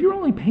 But if you're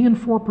only paying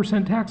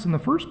 4% tax in the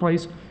first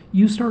place,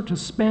 you start to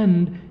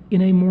spend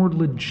in a more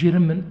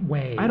legitimate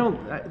way.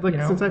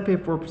 Since I pay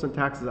 4%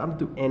 taxes, I don't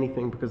do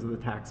anything because of the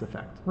tax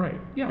effect.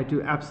 Right, yeah. I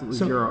do absolutely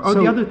zero.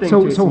 The other thing,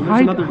 Jason,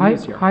 there's another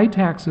news here. High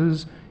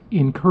taxes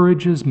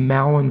encourages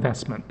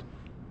malinvestment.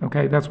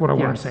 Okay, that's what I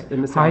want to say. It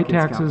misallocates high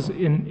taxes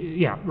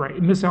capital.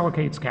 It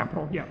misallocates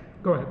capital. Yeah,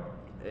 go ahead.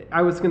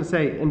 I was going to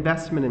say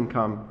investment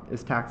income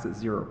is taxed at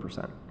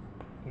 0%.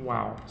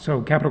 Wow.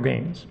 So capital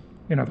gains,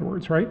 in other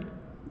words, right?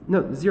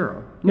 No,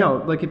 zero.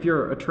 No, like if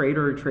you're a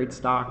trader, trade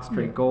stocks,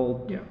 trade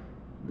gold,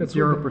 that's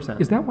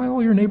 0%. Is that why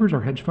all your neighbors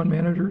are hedge fund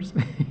managers?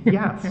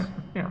 Yes.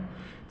 Yeah.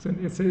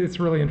 It's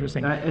really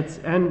interesting. It's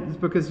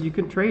because you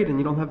can trade and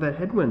you don't have that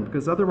headwind,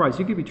 because otherwise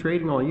you could be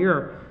trading all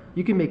year.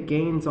 You can make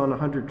gains on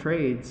 100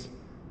 trades,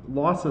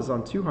 losses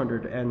on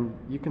 200, and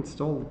you can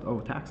still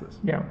owe taxes.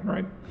 Yeah,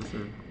 right.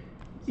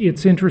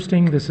 It's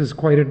interesting. This is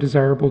quite a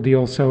desirable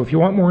deal. So if you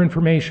want more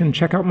information,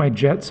 check out my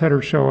Jet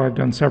Setter show. I've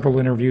done several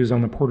interviews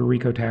on the Puerto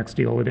Rico tax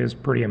deal. It is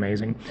pretty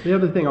amazing. The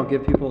other thing I'll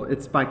give people,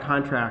 it's by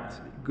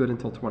contract good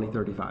until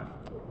 2035.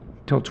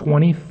 Till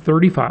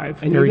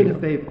 2035. And even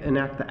if they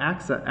enact the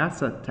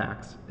asset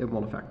tax, it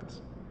won't affect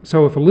us.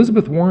 So if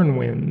Elizabeth Warren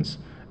wins...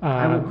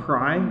 I will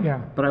cry,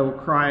 but I will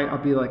cry.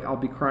 I'll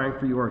be crying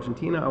for you,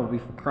 Argentina. I will be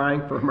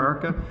crying for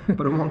America,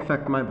 but it won't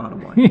affect my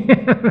bottom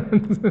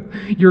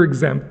line. You're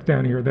exempt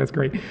down here. That's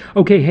great.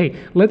 Okay, hey,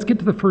 let's get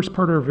to the first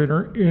part of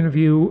our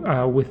interview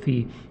with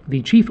the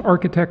chief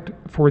architect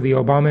for the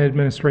Obama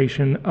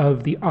administration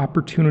of the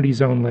Opportunity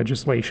Zone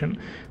legislation.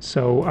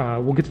 So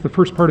we'll get to the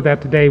first part of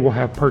that today. We'll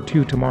have part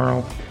 2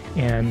 tomorrow,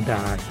 and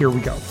here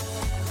we go.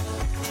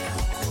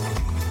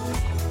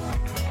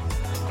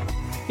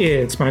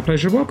 It's my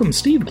pleasure to welcome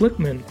Steve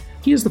Glickman.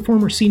 He is the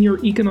former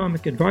senior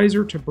economic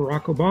advisor to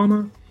Barack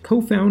Obama,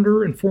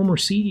 co-founder and former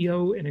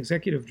CEO and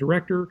executive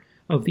director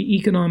of the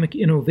Economic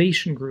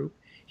Innovation Group.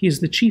 He is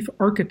the chief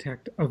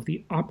architect of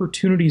the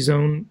Opportunity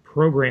Zone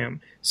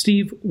program.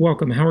 Steve,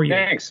 welcome. How are you?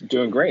 Thanks.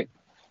 Doing great.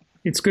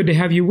 It's good to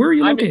have you. Where are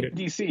you located? I'm in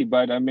D.C.,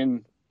 but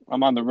I'm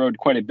on the road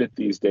quite a bit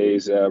these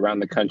days around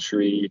the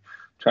country,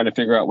 trying to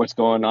figure out what's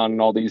going on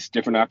in all these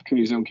different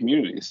Opportunity Zone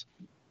communities.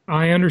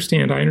 I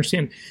understand.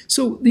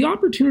 So the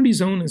Opportunity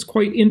Zone is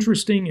quite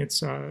interesting.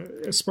 It's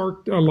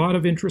sparked a lot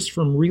of interest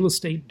from real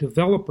estate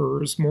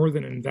developers more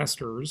than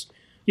investors.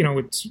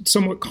 It's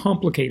somewhat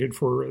complicated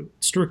for a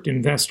strict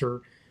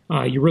investor.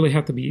 You really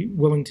have to be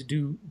willing to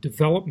do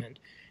development.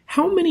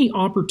 How many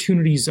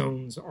Opportunity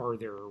Zones are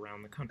there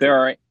around the country? There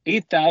are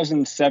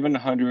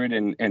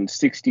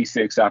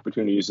 8,766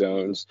 Opportunity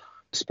Zones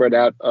spread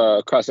out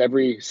across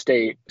every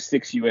state,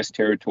 6 U.S.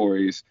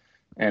 territories,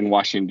 and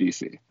Washington,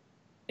 D.C.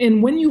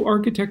 And when you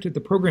architected the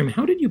program,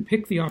 how did you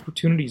pick the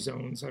Opportunity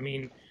Zones? I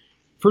mean,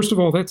 first of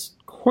all, that's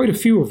quite a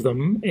few of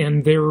them,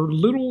 and they're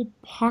little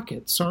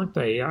pockets, aren't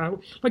they?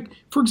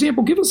 For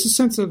example, give us a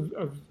sense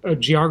of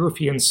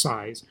geography and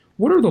size.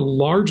 What are the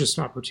largest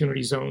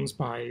Opportunity Zones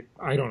by,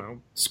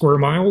 square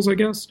miles, I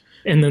guess,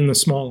 and then the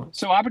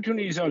smallest? So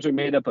Opportunity Zones are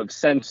made up of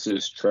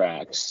census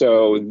tracts.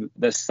 So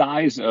the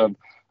size of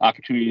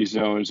Opportunity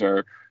Zones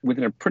are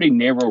within a pretty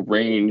narrow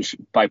range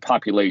by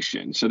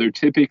population. So they're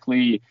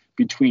typically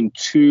between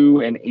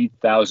 2,000 and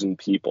 8,000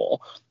 people.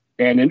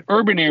 And in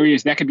urban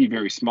areas, that can be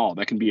very small.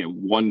 That can be a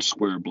 1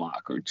 square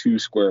block or 2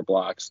 square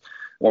blocks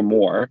or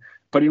more.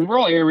 But in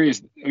rural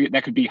areas,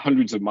 that could be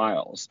hundreds of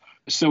miles.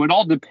 So it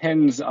all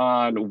depends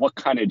on what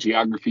kind of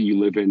geography you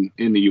live in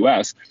the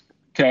U.S.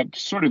 To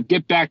sort of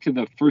get back to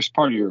the first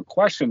part of your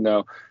question,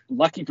 though,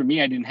 lucky for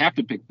me, I didn't have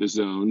to pick the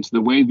zones.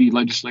 The way the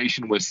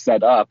legislation was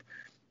set up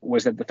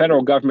was that the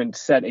federal government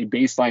set a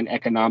baseline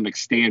economic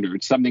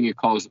standard, something it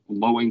calls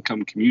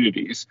low-income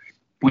communities,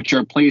 which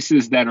are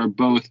places that are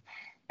both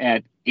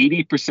at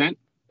 80%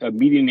 of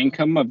median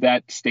income of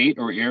that state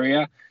or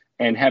area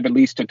and have at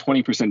least a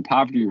 20%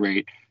 poverty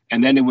rate.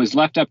 And then it was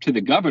left up to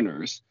the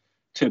governors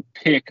to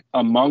pick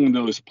among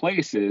those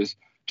places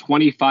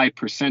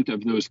 25%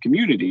 of those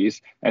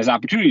communities as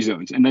opportunity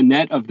zones. And the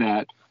net of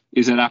that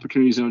is that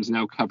opportunity zones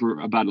now cover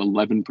about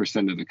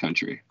 11% of the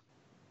country.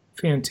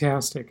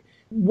 Fantastic.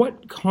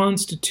 What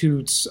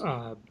constitutes,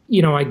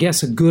 I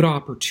guess, a good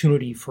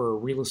opportunity for a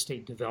real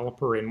estate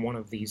developer in one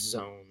of these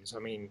zones? I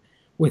mean,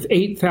 with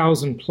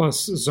 8,000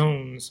 plus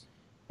zones,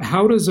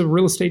 how does a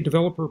real estate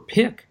developer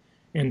pick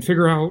and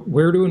figure out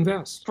where to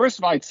invest? First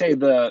of all, I'd say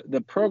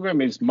the program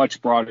is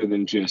much broader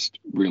than just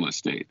real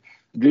estate.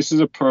 This is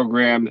a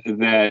program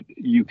that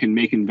you can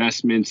make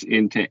investments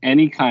into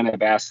any kind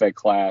of asset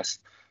class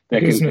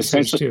that businesses can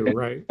essentially, too,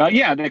 right?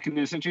 That can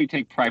essentially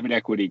take private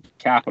equity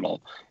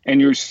capital.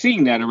 And you're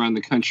seeing that around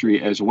the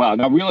country as well.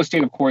 Now, real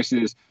estate, of course,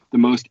 is the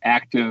most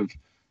active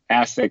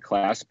asset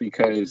class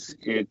because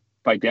it,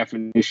 by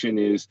definition,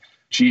 is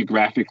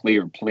geographically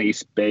or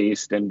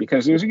place-based, and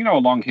because there's, a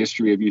long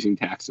history of using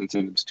tax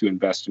incentives to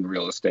invest in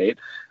real estate.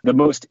 The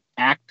most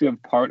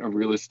active part of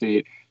real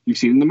estate you've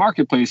seen in the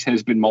marketplace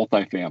has been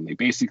multifamily,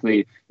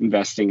 basically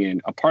investing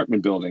in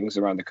apartment buildings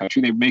around the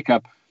country. They make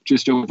up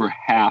just over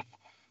half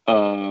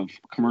of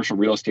commercial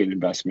real estate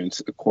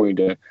investments, according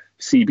to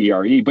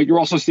CBRE. But you're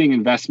also seeing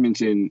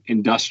investments in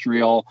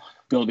industrial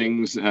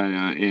buildings,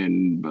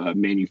 in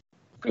manufacturing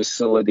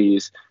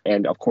facilities,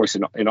 and of course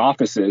in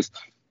offices.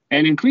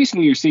 And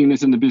increasingly, you're seeing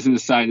this in the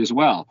business side as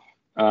well.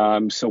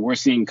 So we're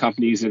seeing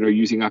companies that are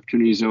using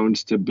opportunity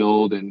zones to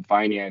build and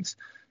finance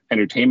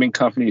entertainment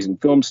companies and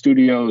film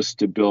studios,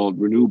 to build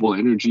renewable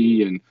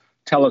energy and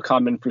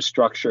telecom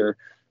infrastructure,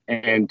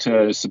 and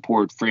to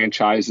support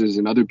franchises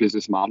and other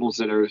business models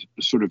that are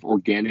sort of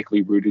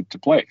organically rooted to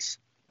place.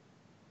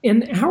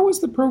 And how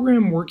is the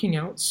program working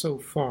out so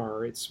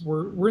far?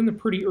 We're in the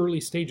pretty early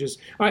stages.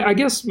 I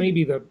guess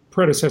maybe the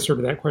predecessor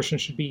to that question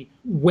should be,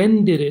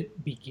 when did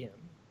it begin?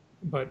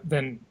 But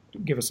then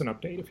give us an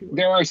update, if you will.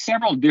 There are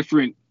several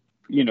different,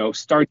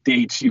 start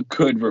dates you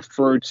could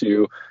refer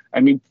to. I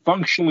mean,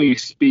 functionally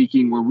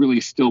speaking, we're really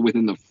still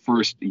within the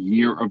first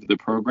year of the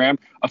program.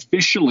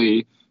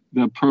 Officially,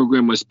 the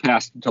program was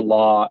passed into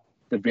law at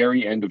the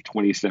very end of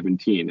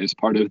 2017 as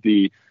part of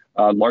the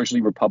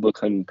largely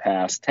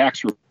Republican-passed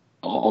tax reform.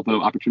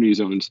 Although opportunity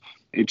zones,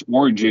 its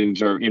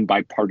origins are in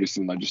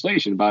bipartisan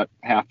legislation, about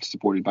half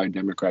supported by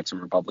Democrats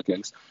and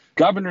Republicans.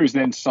 Governors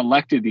then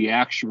selected the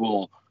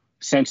actual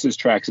census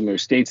tracts in their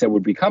states that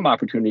would become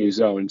opportunity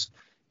zones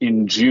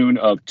in June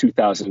of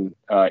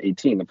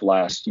 2018 of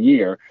last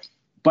year.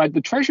 But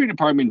the Treasury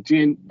Department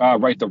didn't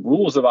write the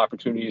rules of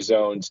opportunity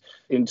zones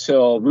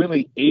until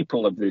really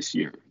April of this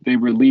year. They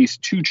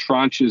released 2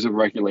 tranches of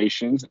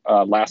regulations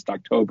last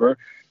October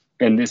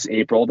and this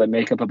April that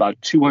make up about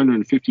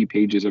 250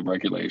 pages of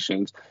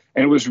regulations.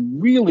 And it was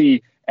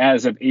really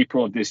as of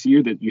April of this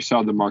year that you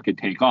saw the market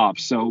take off.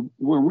 So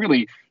we're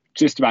really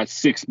just about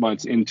 6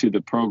 months into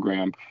the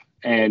program.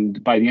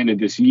 And by the end of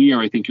this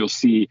year, I think you'll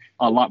see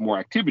a lot more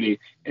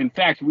activity. In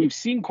fact, we've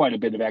seen quite a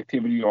bit of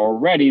activity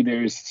already.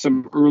 There's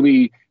some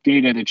early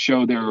data that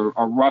show there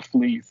are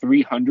roughly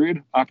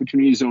 300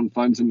 opportunity zone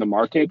funds in the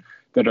market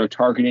that are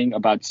targeting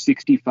about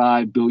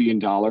 $65 billion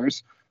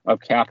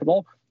of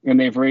capital. And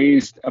they've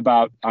raised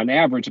on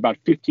average, about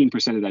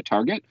 15% of that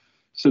target.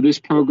 So this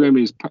program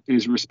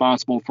is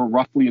responsible for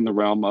roughly in the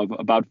realm of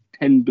about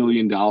 $10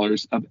 billion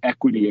of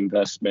equity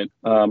investment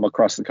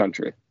across the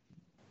country.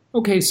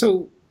 Okay,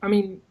 so I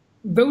mean,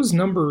 those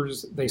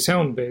numbers, they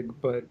sound big,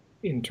 but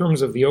in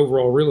terms of the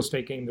overall real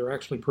estate game, they're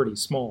actually pretty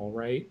small,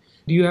 right?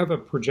 Do you have a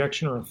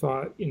projection or a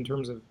thought in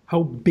terms of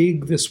how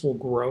big this will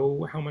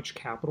grow, how much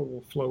capital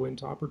will flow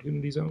into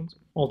opportunity zones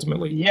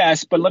ultimately?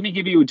 Yes, but let me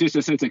give you just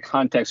a sense of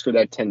context for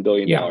that $10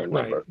 billion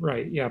number.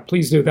 Right. Yeah,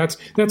 please do.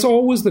 That's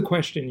always the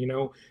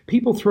question,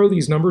 People throw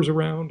these numbers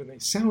around and they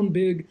sound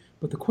big,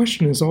 but the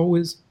question is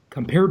always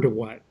compared to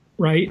what,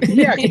 right?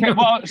 Yeah,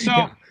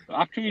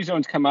 opportunity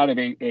zones come out of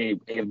a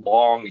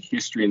long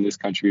history in this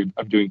country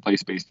of doing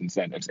place-based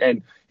incentives.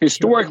 And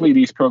historically,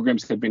 these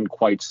programs have been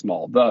quite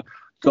small. The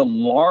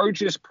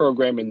largest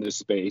program in this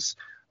space,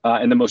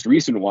 and the most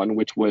recent one,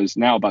 which was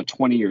now about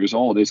 20 years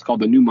old, is called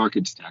the New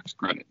Markets Tax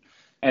Credit.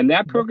 And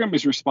that program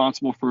is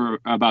responsible for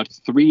about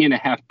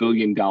 $3.5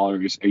 billion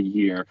a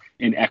year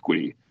in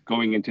equity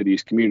going into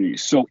these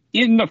communities. So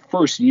in the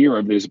first year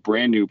of this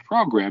brand new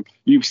program,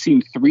 you've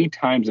seen 3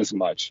 times as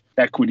much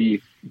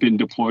equity been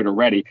deployed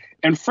already.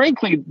 And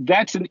frankly,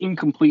 that's an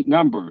incomplete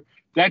number.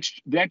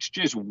 That's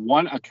just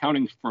one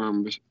accounting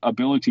firm's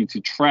ability to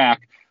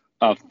track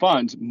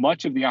funds.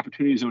 Much of the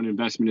opportunity zone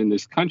investment in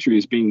this country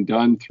is being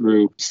done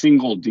through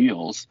single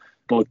deals,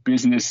 both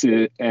business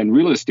and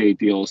real estate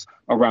deals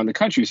around the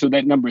country. So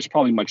that number is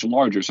probably much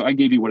larger. So I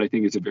gave you what I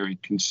think is a very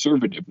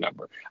conservative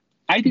number.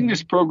 I think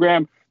this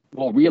program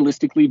will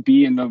realistically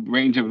be in the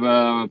range of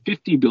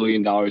 $50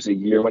 billion a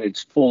year when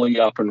it's fully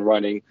up and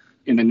running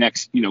in the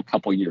next,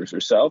 couple years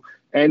or so.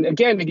 And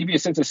again, to give you a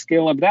sense of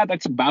scale of that,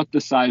 that's about the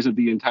size of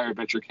the entire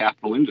venture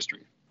capital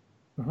industry.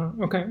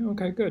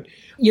 Okay, good.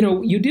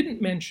 You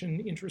didn't mention,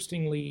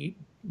 interestingly,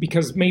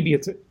 because maybe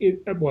it's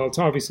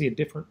obviously a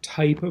different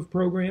type of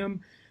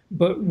program,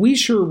 but we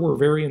sure were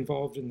very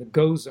involved in the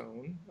Go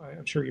Zone.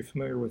 I'm sure you're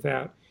familiar with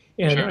that.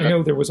 And sure. I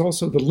know there was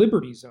also the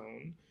Liberty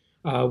Zone.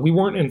 We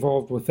weren't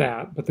involved with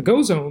that, but the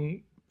Go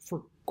Zone,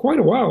 for quite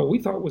a while, we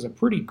thought was a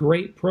pretty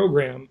great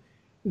program.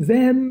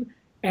 Then,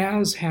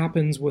 as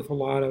happens with a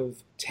lot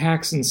of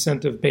tax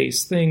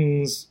incentive-based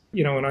things,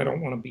 and I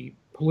don't want to be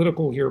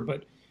political here,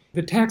 but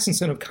the tax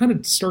incentive kind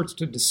of starts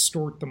to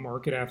distort the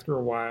market after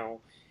a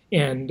while,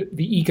 and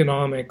the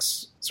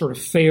economics sort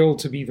of fail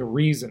to be the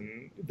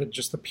reason, that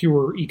just the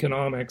pure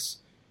economics,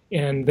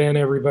 and then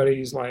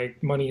everybody's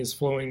like, money is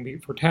flowing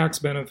for tax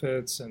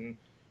benefits, and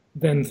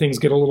then things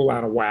get a little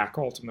out of whack,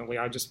 ultimately.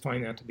 I just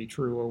find that to be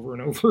true over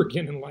and over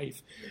again in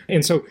life.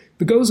 And so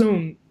the Go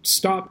Zone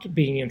stopped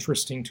being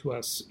interesting to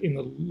us in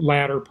the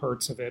latter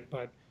parts of it,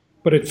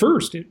 but at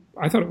first,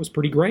 I thought it was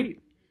pretty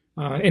great.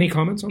 Any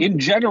comments on that? In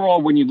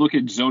general, when you look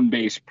at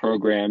zone-based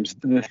programs,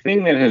 the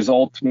thing that has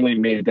ultimately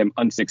made them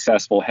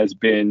unsuccessful has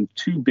been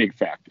two big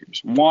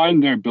factors. One,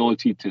 their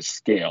ability to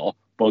scale,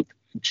 both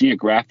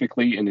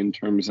geographically and in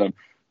terms of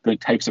the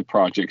types of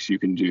projects you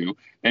can do.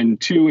 And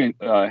two,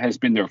 has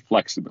been their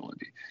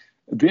flexibility.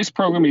 This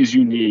program is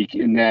unique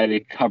in that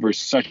it covers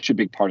such a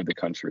big part of the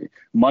country,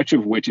 much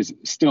of which is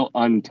still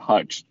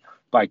untouched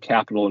by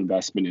capital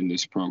investment in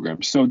this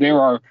program. So there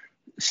are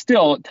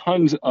still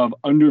tons of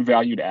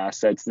undervalued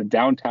assets, the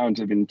downtowns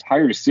of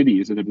entire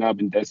cities that have now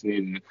been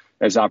designated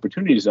as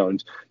opportunity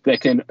zones that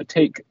can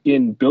take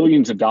in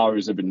billions of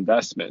dollars of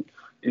investment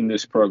in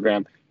this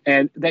program.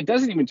 And that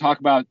doesn't even talk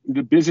about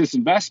the business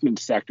investment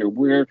sector,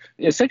 where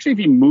essentially if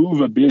you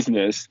move a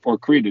business or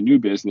create a new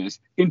business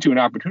into an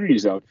opportunity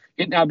zone,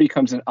 it now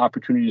becomes an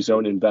opportunity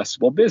zone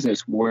investable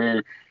business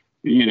where,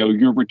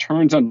 your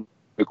returns on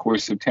the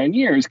course of 10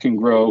 years can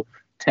grow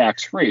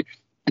tax-free.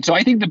 And so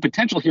I think the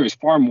potential here is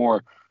far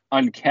more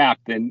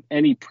uncapped than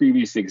any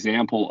previous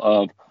example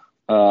of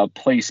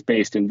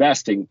place-based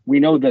investing. We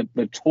know that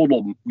the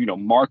total,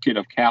 market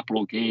of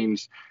capital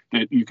gains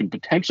that you can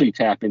potentially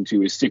tap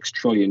into is $6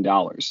 trillion,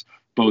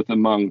 both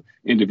among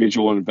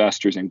individual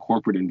investors and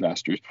corporate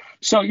investors.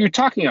 So you're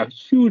talking a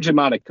huge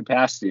amount of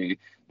capacity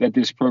that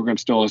this program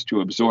still has to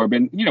absorb.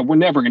 And, we're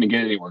never going to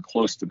get anywhere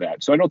close to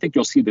that. So I don't think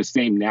you'll see the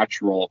same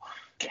natural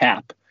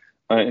cap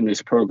in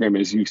this program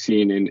as you've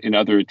seen in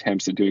other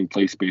attempts at doing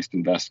place-based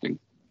investing.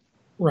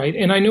 Right.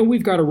 And I know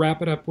we've got to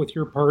wrap it up with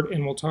your part,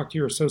 and we'll talk to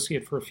your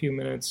associate for a few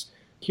minutes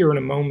here in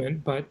a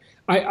moment. But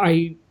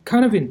I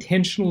kind of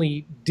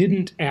intentionally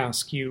didn't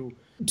ask you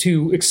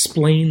to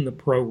explain the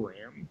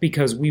program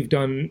because we've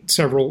done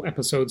several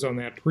episodes on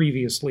that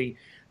previously.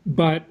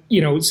 But,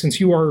 since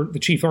you are the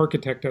chief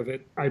architect of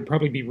it, I'd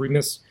probably be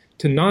remiss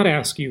to not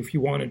ask you if you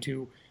wanted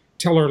to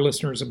tell our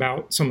listeners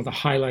about some of the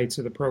highlights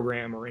of the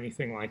program or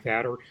anything like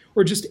that,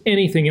 or just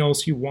anything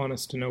else you want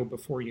us to know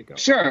before you go.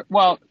 Sure.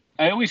 Well,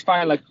 I always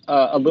find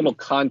a little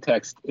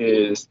context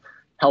is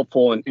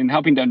helpful in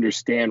helping to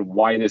understand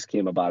why this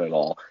came about at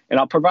all. And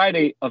I'll provide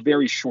a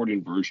very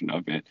shortened version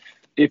of it.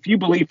 If you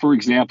believe, for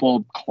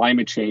example,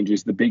 climate change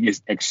is the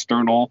biggest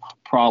external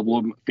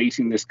problem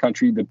facing this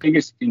country, the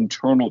biggest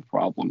internal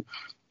problem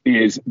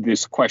is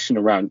this question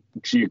around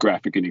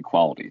geographic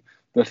inequality.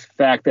 The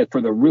fact that for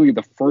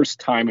the first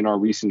time in our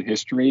recent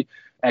history,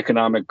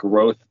 economic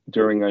growth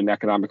during an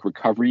economic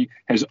recovery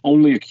has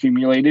only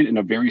accumulated in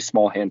a very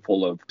small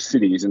handful of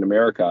cities in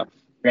America.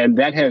 And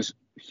that has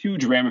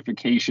huge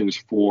ramifications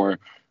for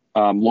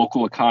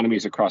local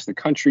economies across the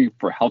country,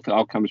 for health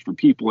outcomes for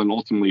people, and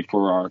ultimately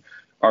for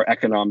our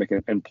economic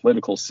and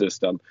political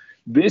system.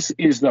 This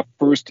is the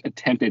first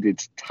attempt at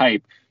its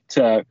type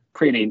to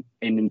create an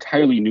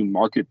entirely new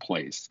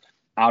marketplace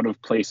out of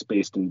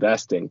place-based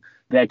investing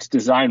that's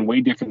designed way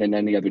different than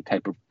any other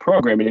type of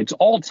program. And it's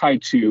all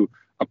tied to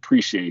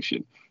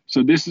appreciation.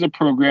 So this is a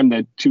program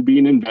that to be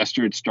an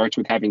investor, it starts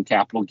with having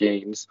capital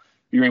gains.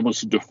 You're able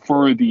to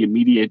defer the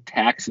immediate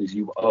taxes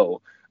you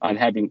owe on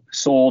having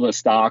sold a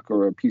stock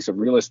or a piece of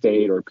real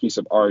estate or a piece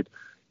of art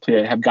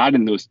to have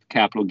gotten those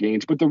capital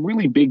gains. But the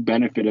really big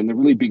benefit and the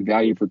really big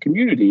value for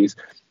communities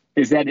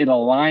is that it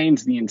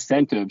aligns the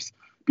incentives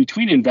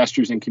between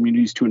investors and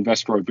communities to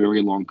invest for a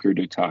very long period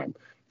of time.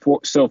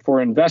 So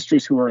for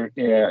investors who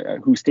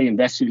stay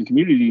invested in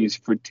communities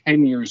for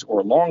 10 years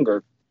or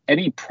longer,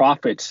 any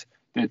profits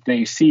that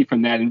they see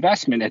from that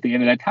investment at the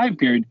end of that time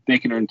period, they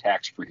can earn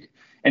tax-free.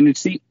 And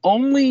it's the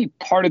only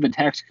part of the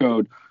tax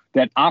code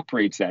that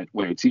operates that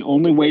way. It's the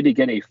only way to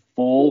get a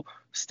full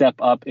step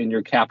up in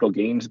your capital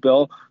gains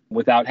bill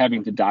without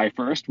having to die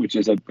first, which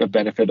is a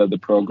benefit of the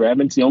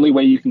program. It's the only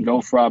way you can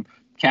go from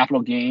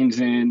capital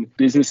gains in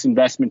business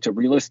investment to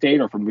real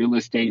estate or from real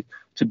estate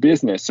to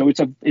business. So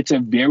it's a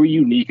very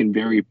unique and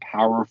very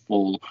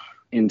powerful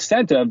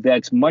incentive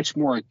that's much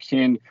more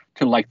akin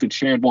to like the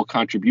charitable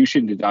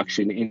contribution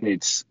deduction in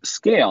its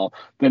scale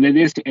than it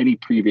is to any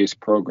previous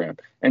program.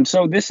 And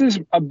so this is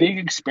a big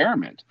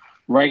experiment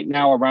right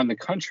now around the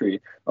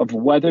country of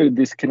whether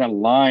this can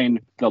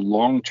align the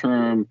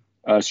long-term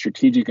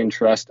strategic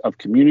interest of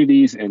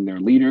communities and their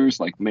leaders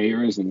like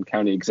mayors and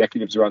county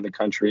executives around the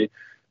country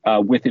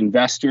with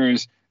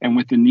investors and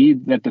with the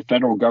need that the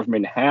federal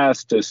government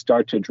has to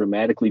start to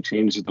dramatically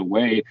change the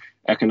way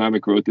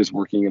economic growth is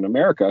working in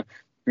America.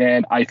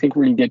 And I think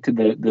we're going to get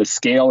to the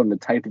scale and the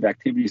type of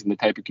activities and the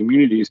type of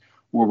communities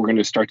where we're going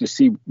to start to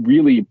see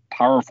really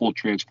powerful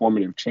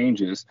transformative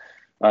changes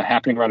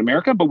happening around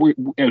America. But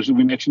as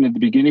we mentioned at the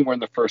beginning, we're in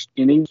the first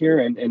inning here,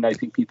 and I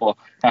think people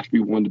have to be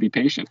willing to be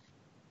patient.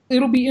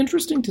 It'll be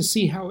interesting to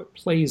see how it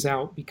plays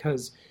out,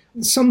 because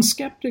some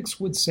skeptics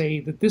would say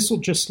that this will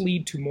just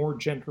lead to more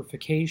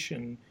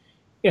gentrification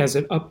as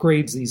it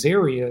upgrades these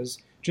areas,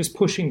 just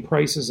pushing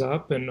prices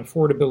up and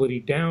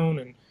affordability down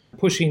and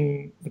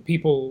pushing the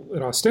people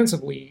it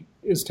ostensibly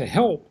is to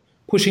help,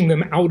 pushing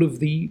them out of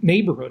the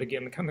neighborhood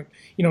again. Kind of,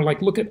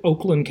 like look at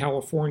Oakland,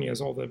 California, as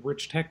all the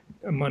rich tech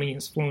money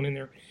has flown in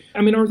there.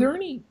 I mean, are there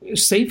any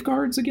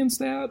safeguards against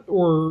that,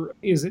 or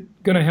is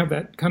it going to have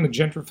that kind of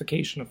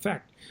gentrification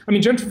effect? I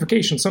mean,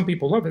 gentrification, some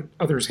people love it,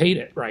 others hate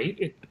it, right?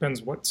 It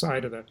depends what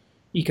side of the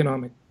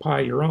economic pie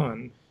you're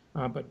on.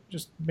 But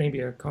just maybe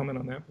a comment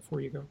on that before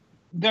you go.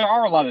 There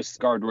are a lot of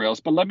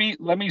guardrails, but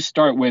let me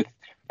start with,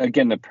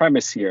 again, the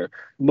premise here.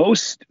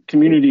 Most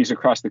communities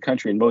across the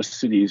country and most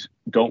cities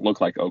don't look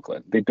like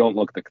Oakland. They don't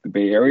look like the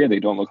Bay Area. They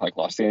don't look like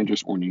Los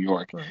Angeles or New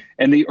York. Right.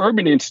 And the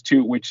Urban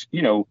Institute, which,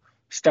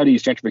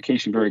 studies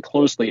gentrification very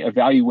closely,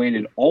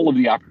 evaluated all of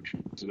the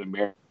opportunities in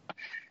America,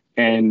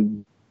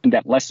 and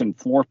that less than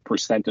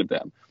 4% of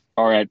them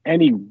are at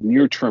any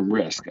near-term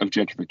risk of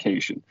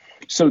gentrification.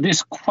 So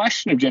this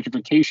question of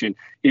gentrification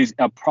is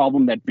a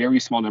problem that very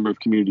small number of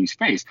communities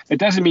face. It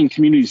doesn't mean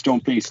communities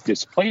don't face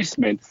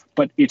displacement,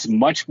 but it's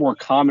much more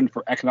common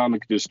for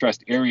economic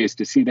distressed areas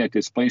to see that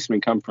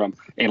displacement come from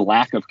a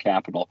lack of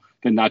capital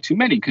than not too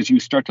many, because you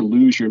start to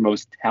lose your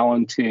most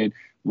talented,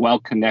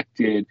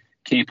 well-connected,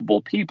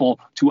 capable people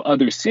to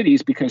other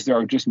cities because there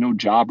are just no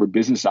job or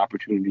business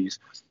opportunities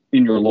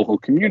in your local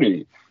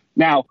community.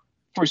 Now,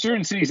 for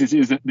certain cities,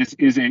 this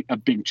is a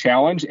big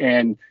challenge,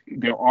 and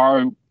there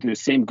are the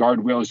same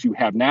guardrails you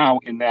have now,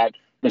 in that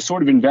the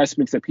sort of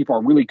investments that people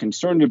are really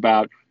concerned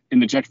about in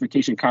the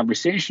gentrification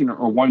conversation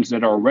are ones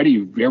that are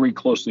already very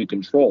closely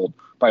controlled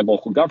by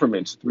local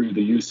governments through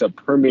the use of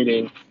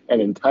permitting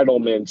and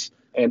entitlements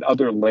and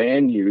other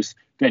land use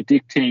that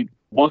dictate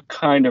what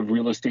kind of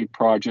real estate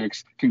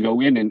projects can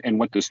go in and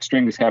what the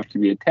strings have to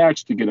be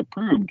attached to get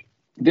approved.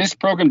 This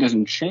program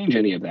doesn't change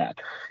any of that.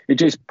 It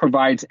just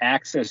provides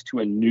access to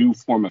a new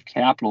form of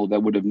capital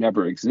that would have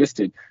never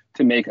existed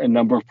to make a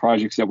number of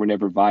projects that were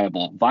never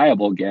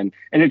viable again.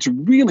 And it's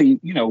really,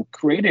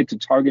 created to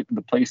target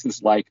the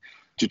places like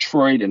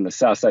Detroit and the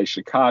South Side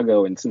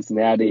Chicago and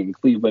Cincinnati and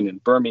Cleveland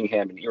and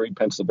Birmingham and Erie,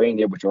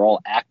 Pennsylvania, which are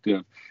all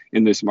active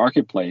in this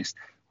marketplace,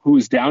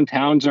 whose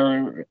downtowns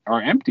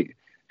are empty.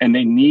 And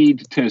they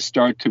need to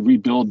start to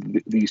rebuild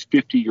these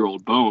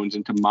 50-year-old bones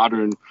into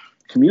modern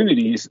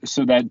communities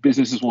so that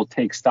businesses will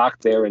take stock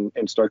there and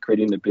start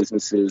creating the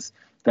businesses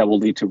that will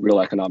lead to real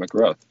economic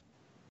growth.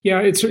 Yeah,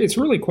 it's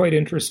really quite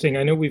interesting.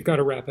 I know we've got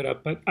to wrap it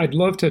up, but I'd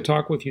love to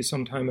talk with you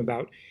sometime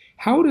about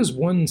how does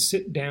one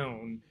sit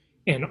down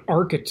and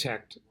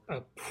architect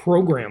a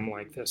program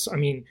like this? I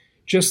mean,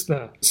 just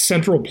the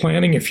central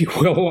planning, if you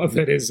will, of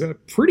it is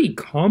pretty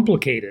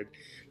complicated,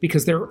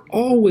 because there are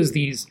always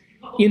these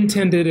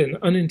intended and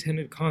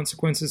unintended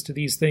consequences to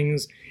these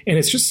things, and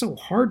it's just so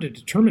hard to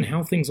determine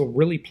how things will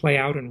really play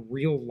out in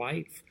real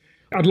life.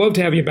 I'd love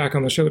to have you back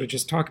on the show to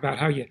just talk about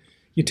how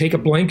you take a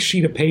blank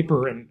sheet of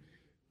paper and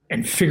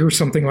figure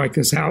something like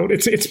this out.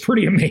 It's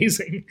pretty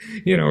amazing.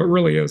 It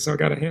really is. So I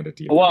got to hand it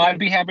to you. Well, I'd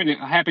be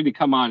happy to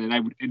come on.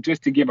 And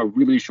just to give a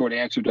really short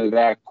answer to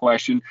that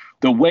question,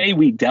 the way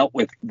we dealt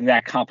with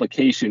that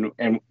complication,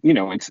 and,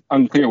 it's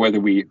unclear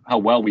how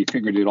well we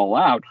figured it all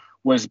out,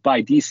 was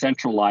by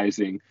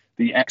decentralizing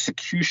the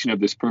execution of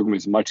this program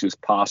as much as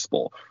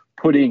possible,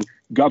 putting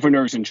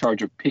governors in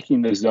charge of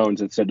picking the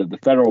zones instead of the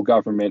federal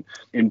government,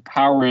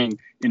 empowering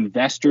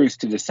investors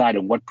to decide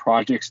on what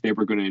projects they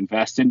were going to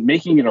invest in,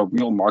 making it a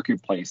real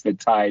marketplace that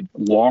tied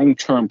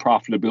long-term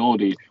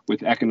profitability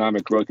with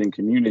economic growth in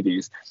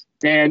communities.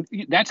 And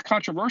that's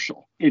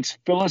controversial. It's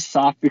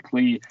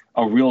philosophically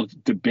a real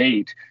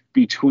debate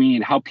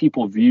between how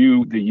people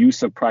view the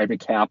use of private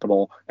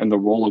capital and the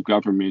role of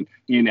government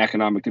in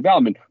economic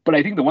development. But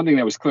I think the one thing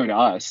that was clear to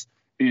us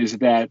is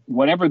that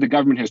whatever the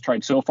government has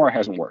tried so far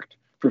hasn't worked.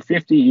 For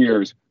 50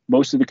 years,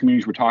 most of the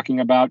communities we're talking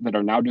about that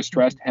are now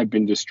distressed have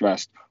been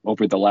distressed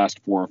over the last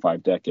 4 or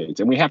 5 decades.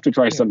 And we have to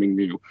try something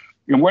new.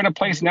 And we're in a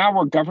place now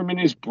where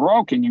government is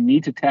broke, and you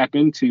need to tap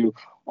into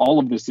all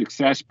of the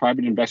success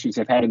private investors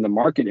have had in the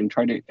market and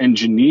try to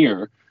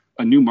engineer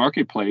a new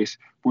marketplace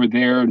where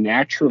they're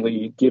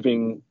naturally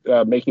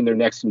making their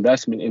next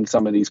investment in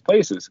some of these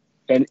places.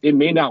 And it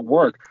may not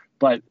work,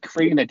 But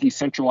creating that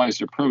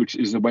decentralized approach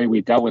is the way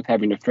we dealt with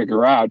having to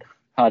figure out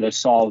how to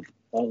solve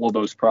all of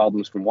those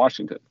problems from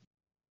Washington.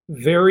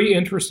 Very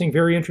interesting,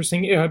 very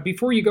interesting.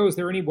 Before you go, is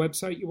there any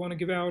website you want to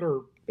give out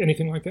or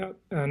anything like that?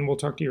 And we'll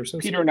talk to your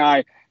associate. Peter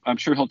and I'm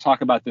sure he'll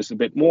talk about this a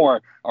bit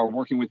more, are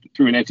working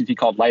through an entity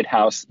called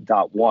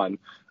Lighthouse.one,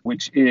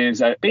 which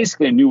is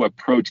basically a new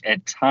approach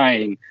at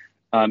tying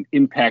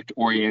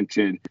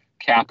impact-oriented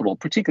capital,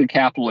 particularly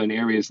capital in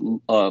areas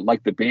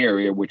like the Bay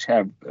Area, which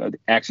have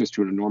access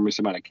to an enormous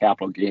amount of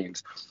capital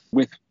gains,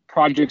 with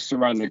projects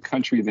around the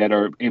country that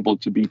are able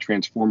to be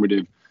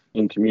transformative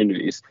in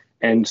communities.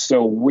 And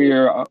so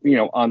we're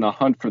on the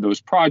hunt for those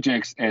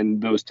projects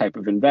and those type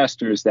of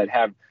investors that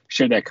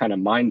share that kind of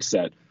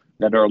mindset,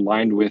 that are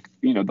aligned with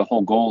the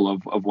whole goal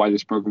of why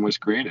this program was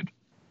created.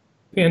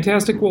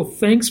 Fantastic. Well,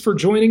 thanks for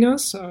joining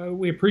us.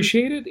 We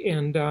appreciate it.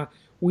 And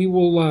we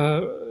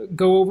will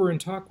go over and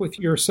talk with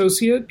your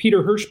associate,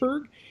 Peter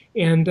Hirschberg,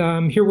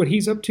 and hear what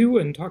he's up to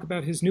and talk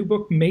about his new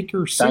book,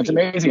 Maker City. Sounds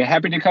amazing.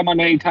 Happy to come on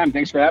anytime.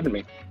 Thanks for having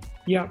me.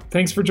 Yeah,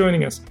 thanks for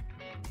joining us.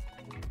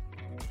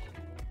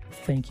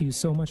 Thank you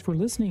so much for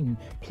listening.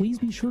 Please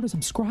be sure to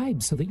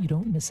subscribe so that you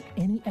don't miss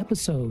any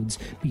episodes.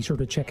 Be sure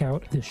to check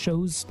out the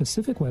show's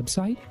specific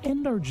website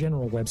and our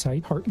general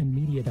website,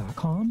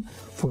 hartmanmedia.com,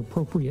 for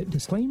appropriate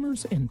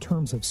disclaimers and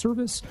terms of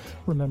service.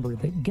 Remember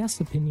that guest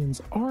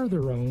opinions are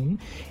their own,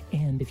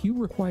 and if you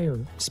require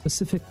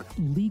specific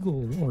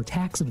legal or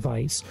tax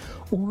advice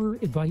or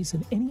advice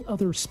in any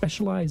other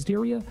specialized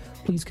area,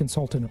 please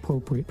consult an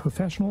appropriate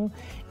professional.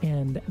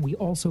 And we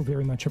also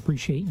very much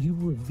appreciate you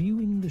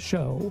reviewing the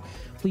show.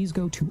 Please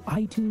go to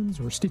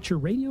iTunes or Stitcher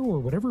Radio or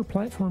whatever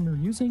platform you're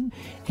using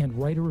and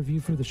write a review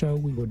for the show.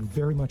 We would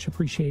very much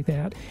appreciate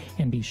that.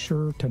 And be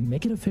sure to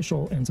make it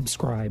official and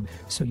subscribe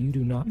so you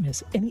do not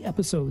miss any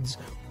episodes.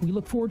 We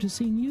look forward to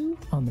seeing you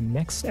on the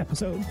next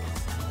episode.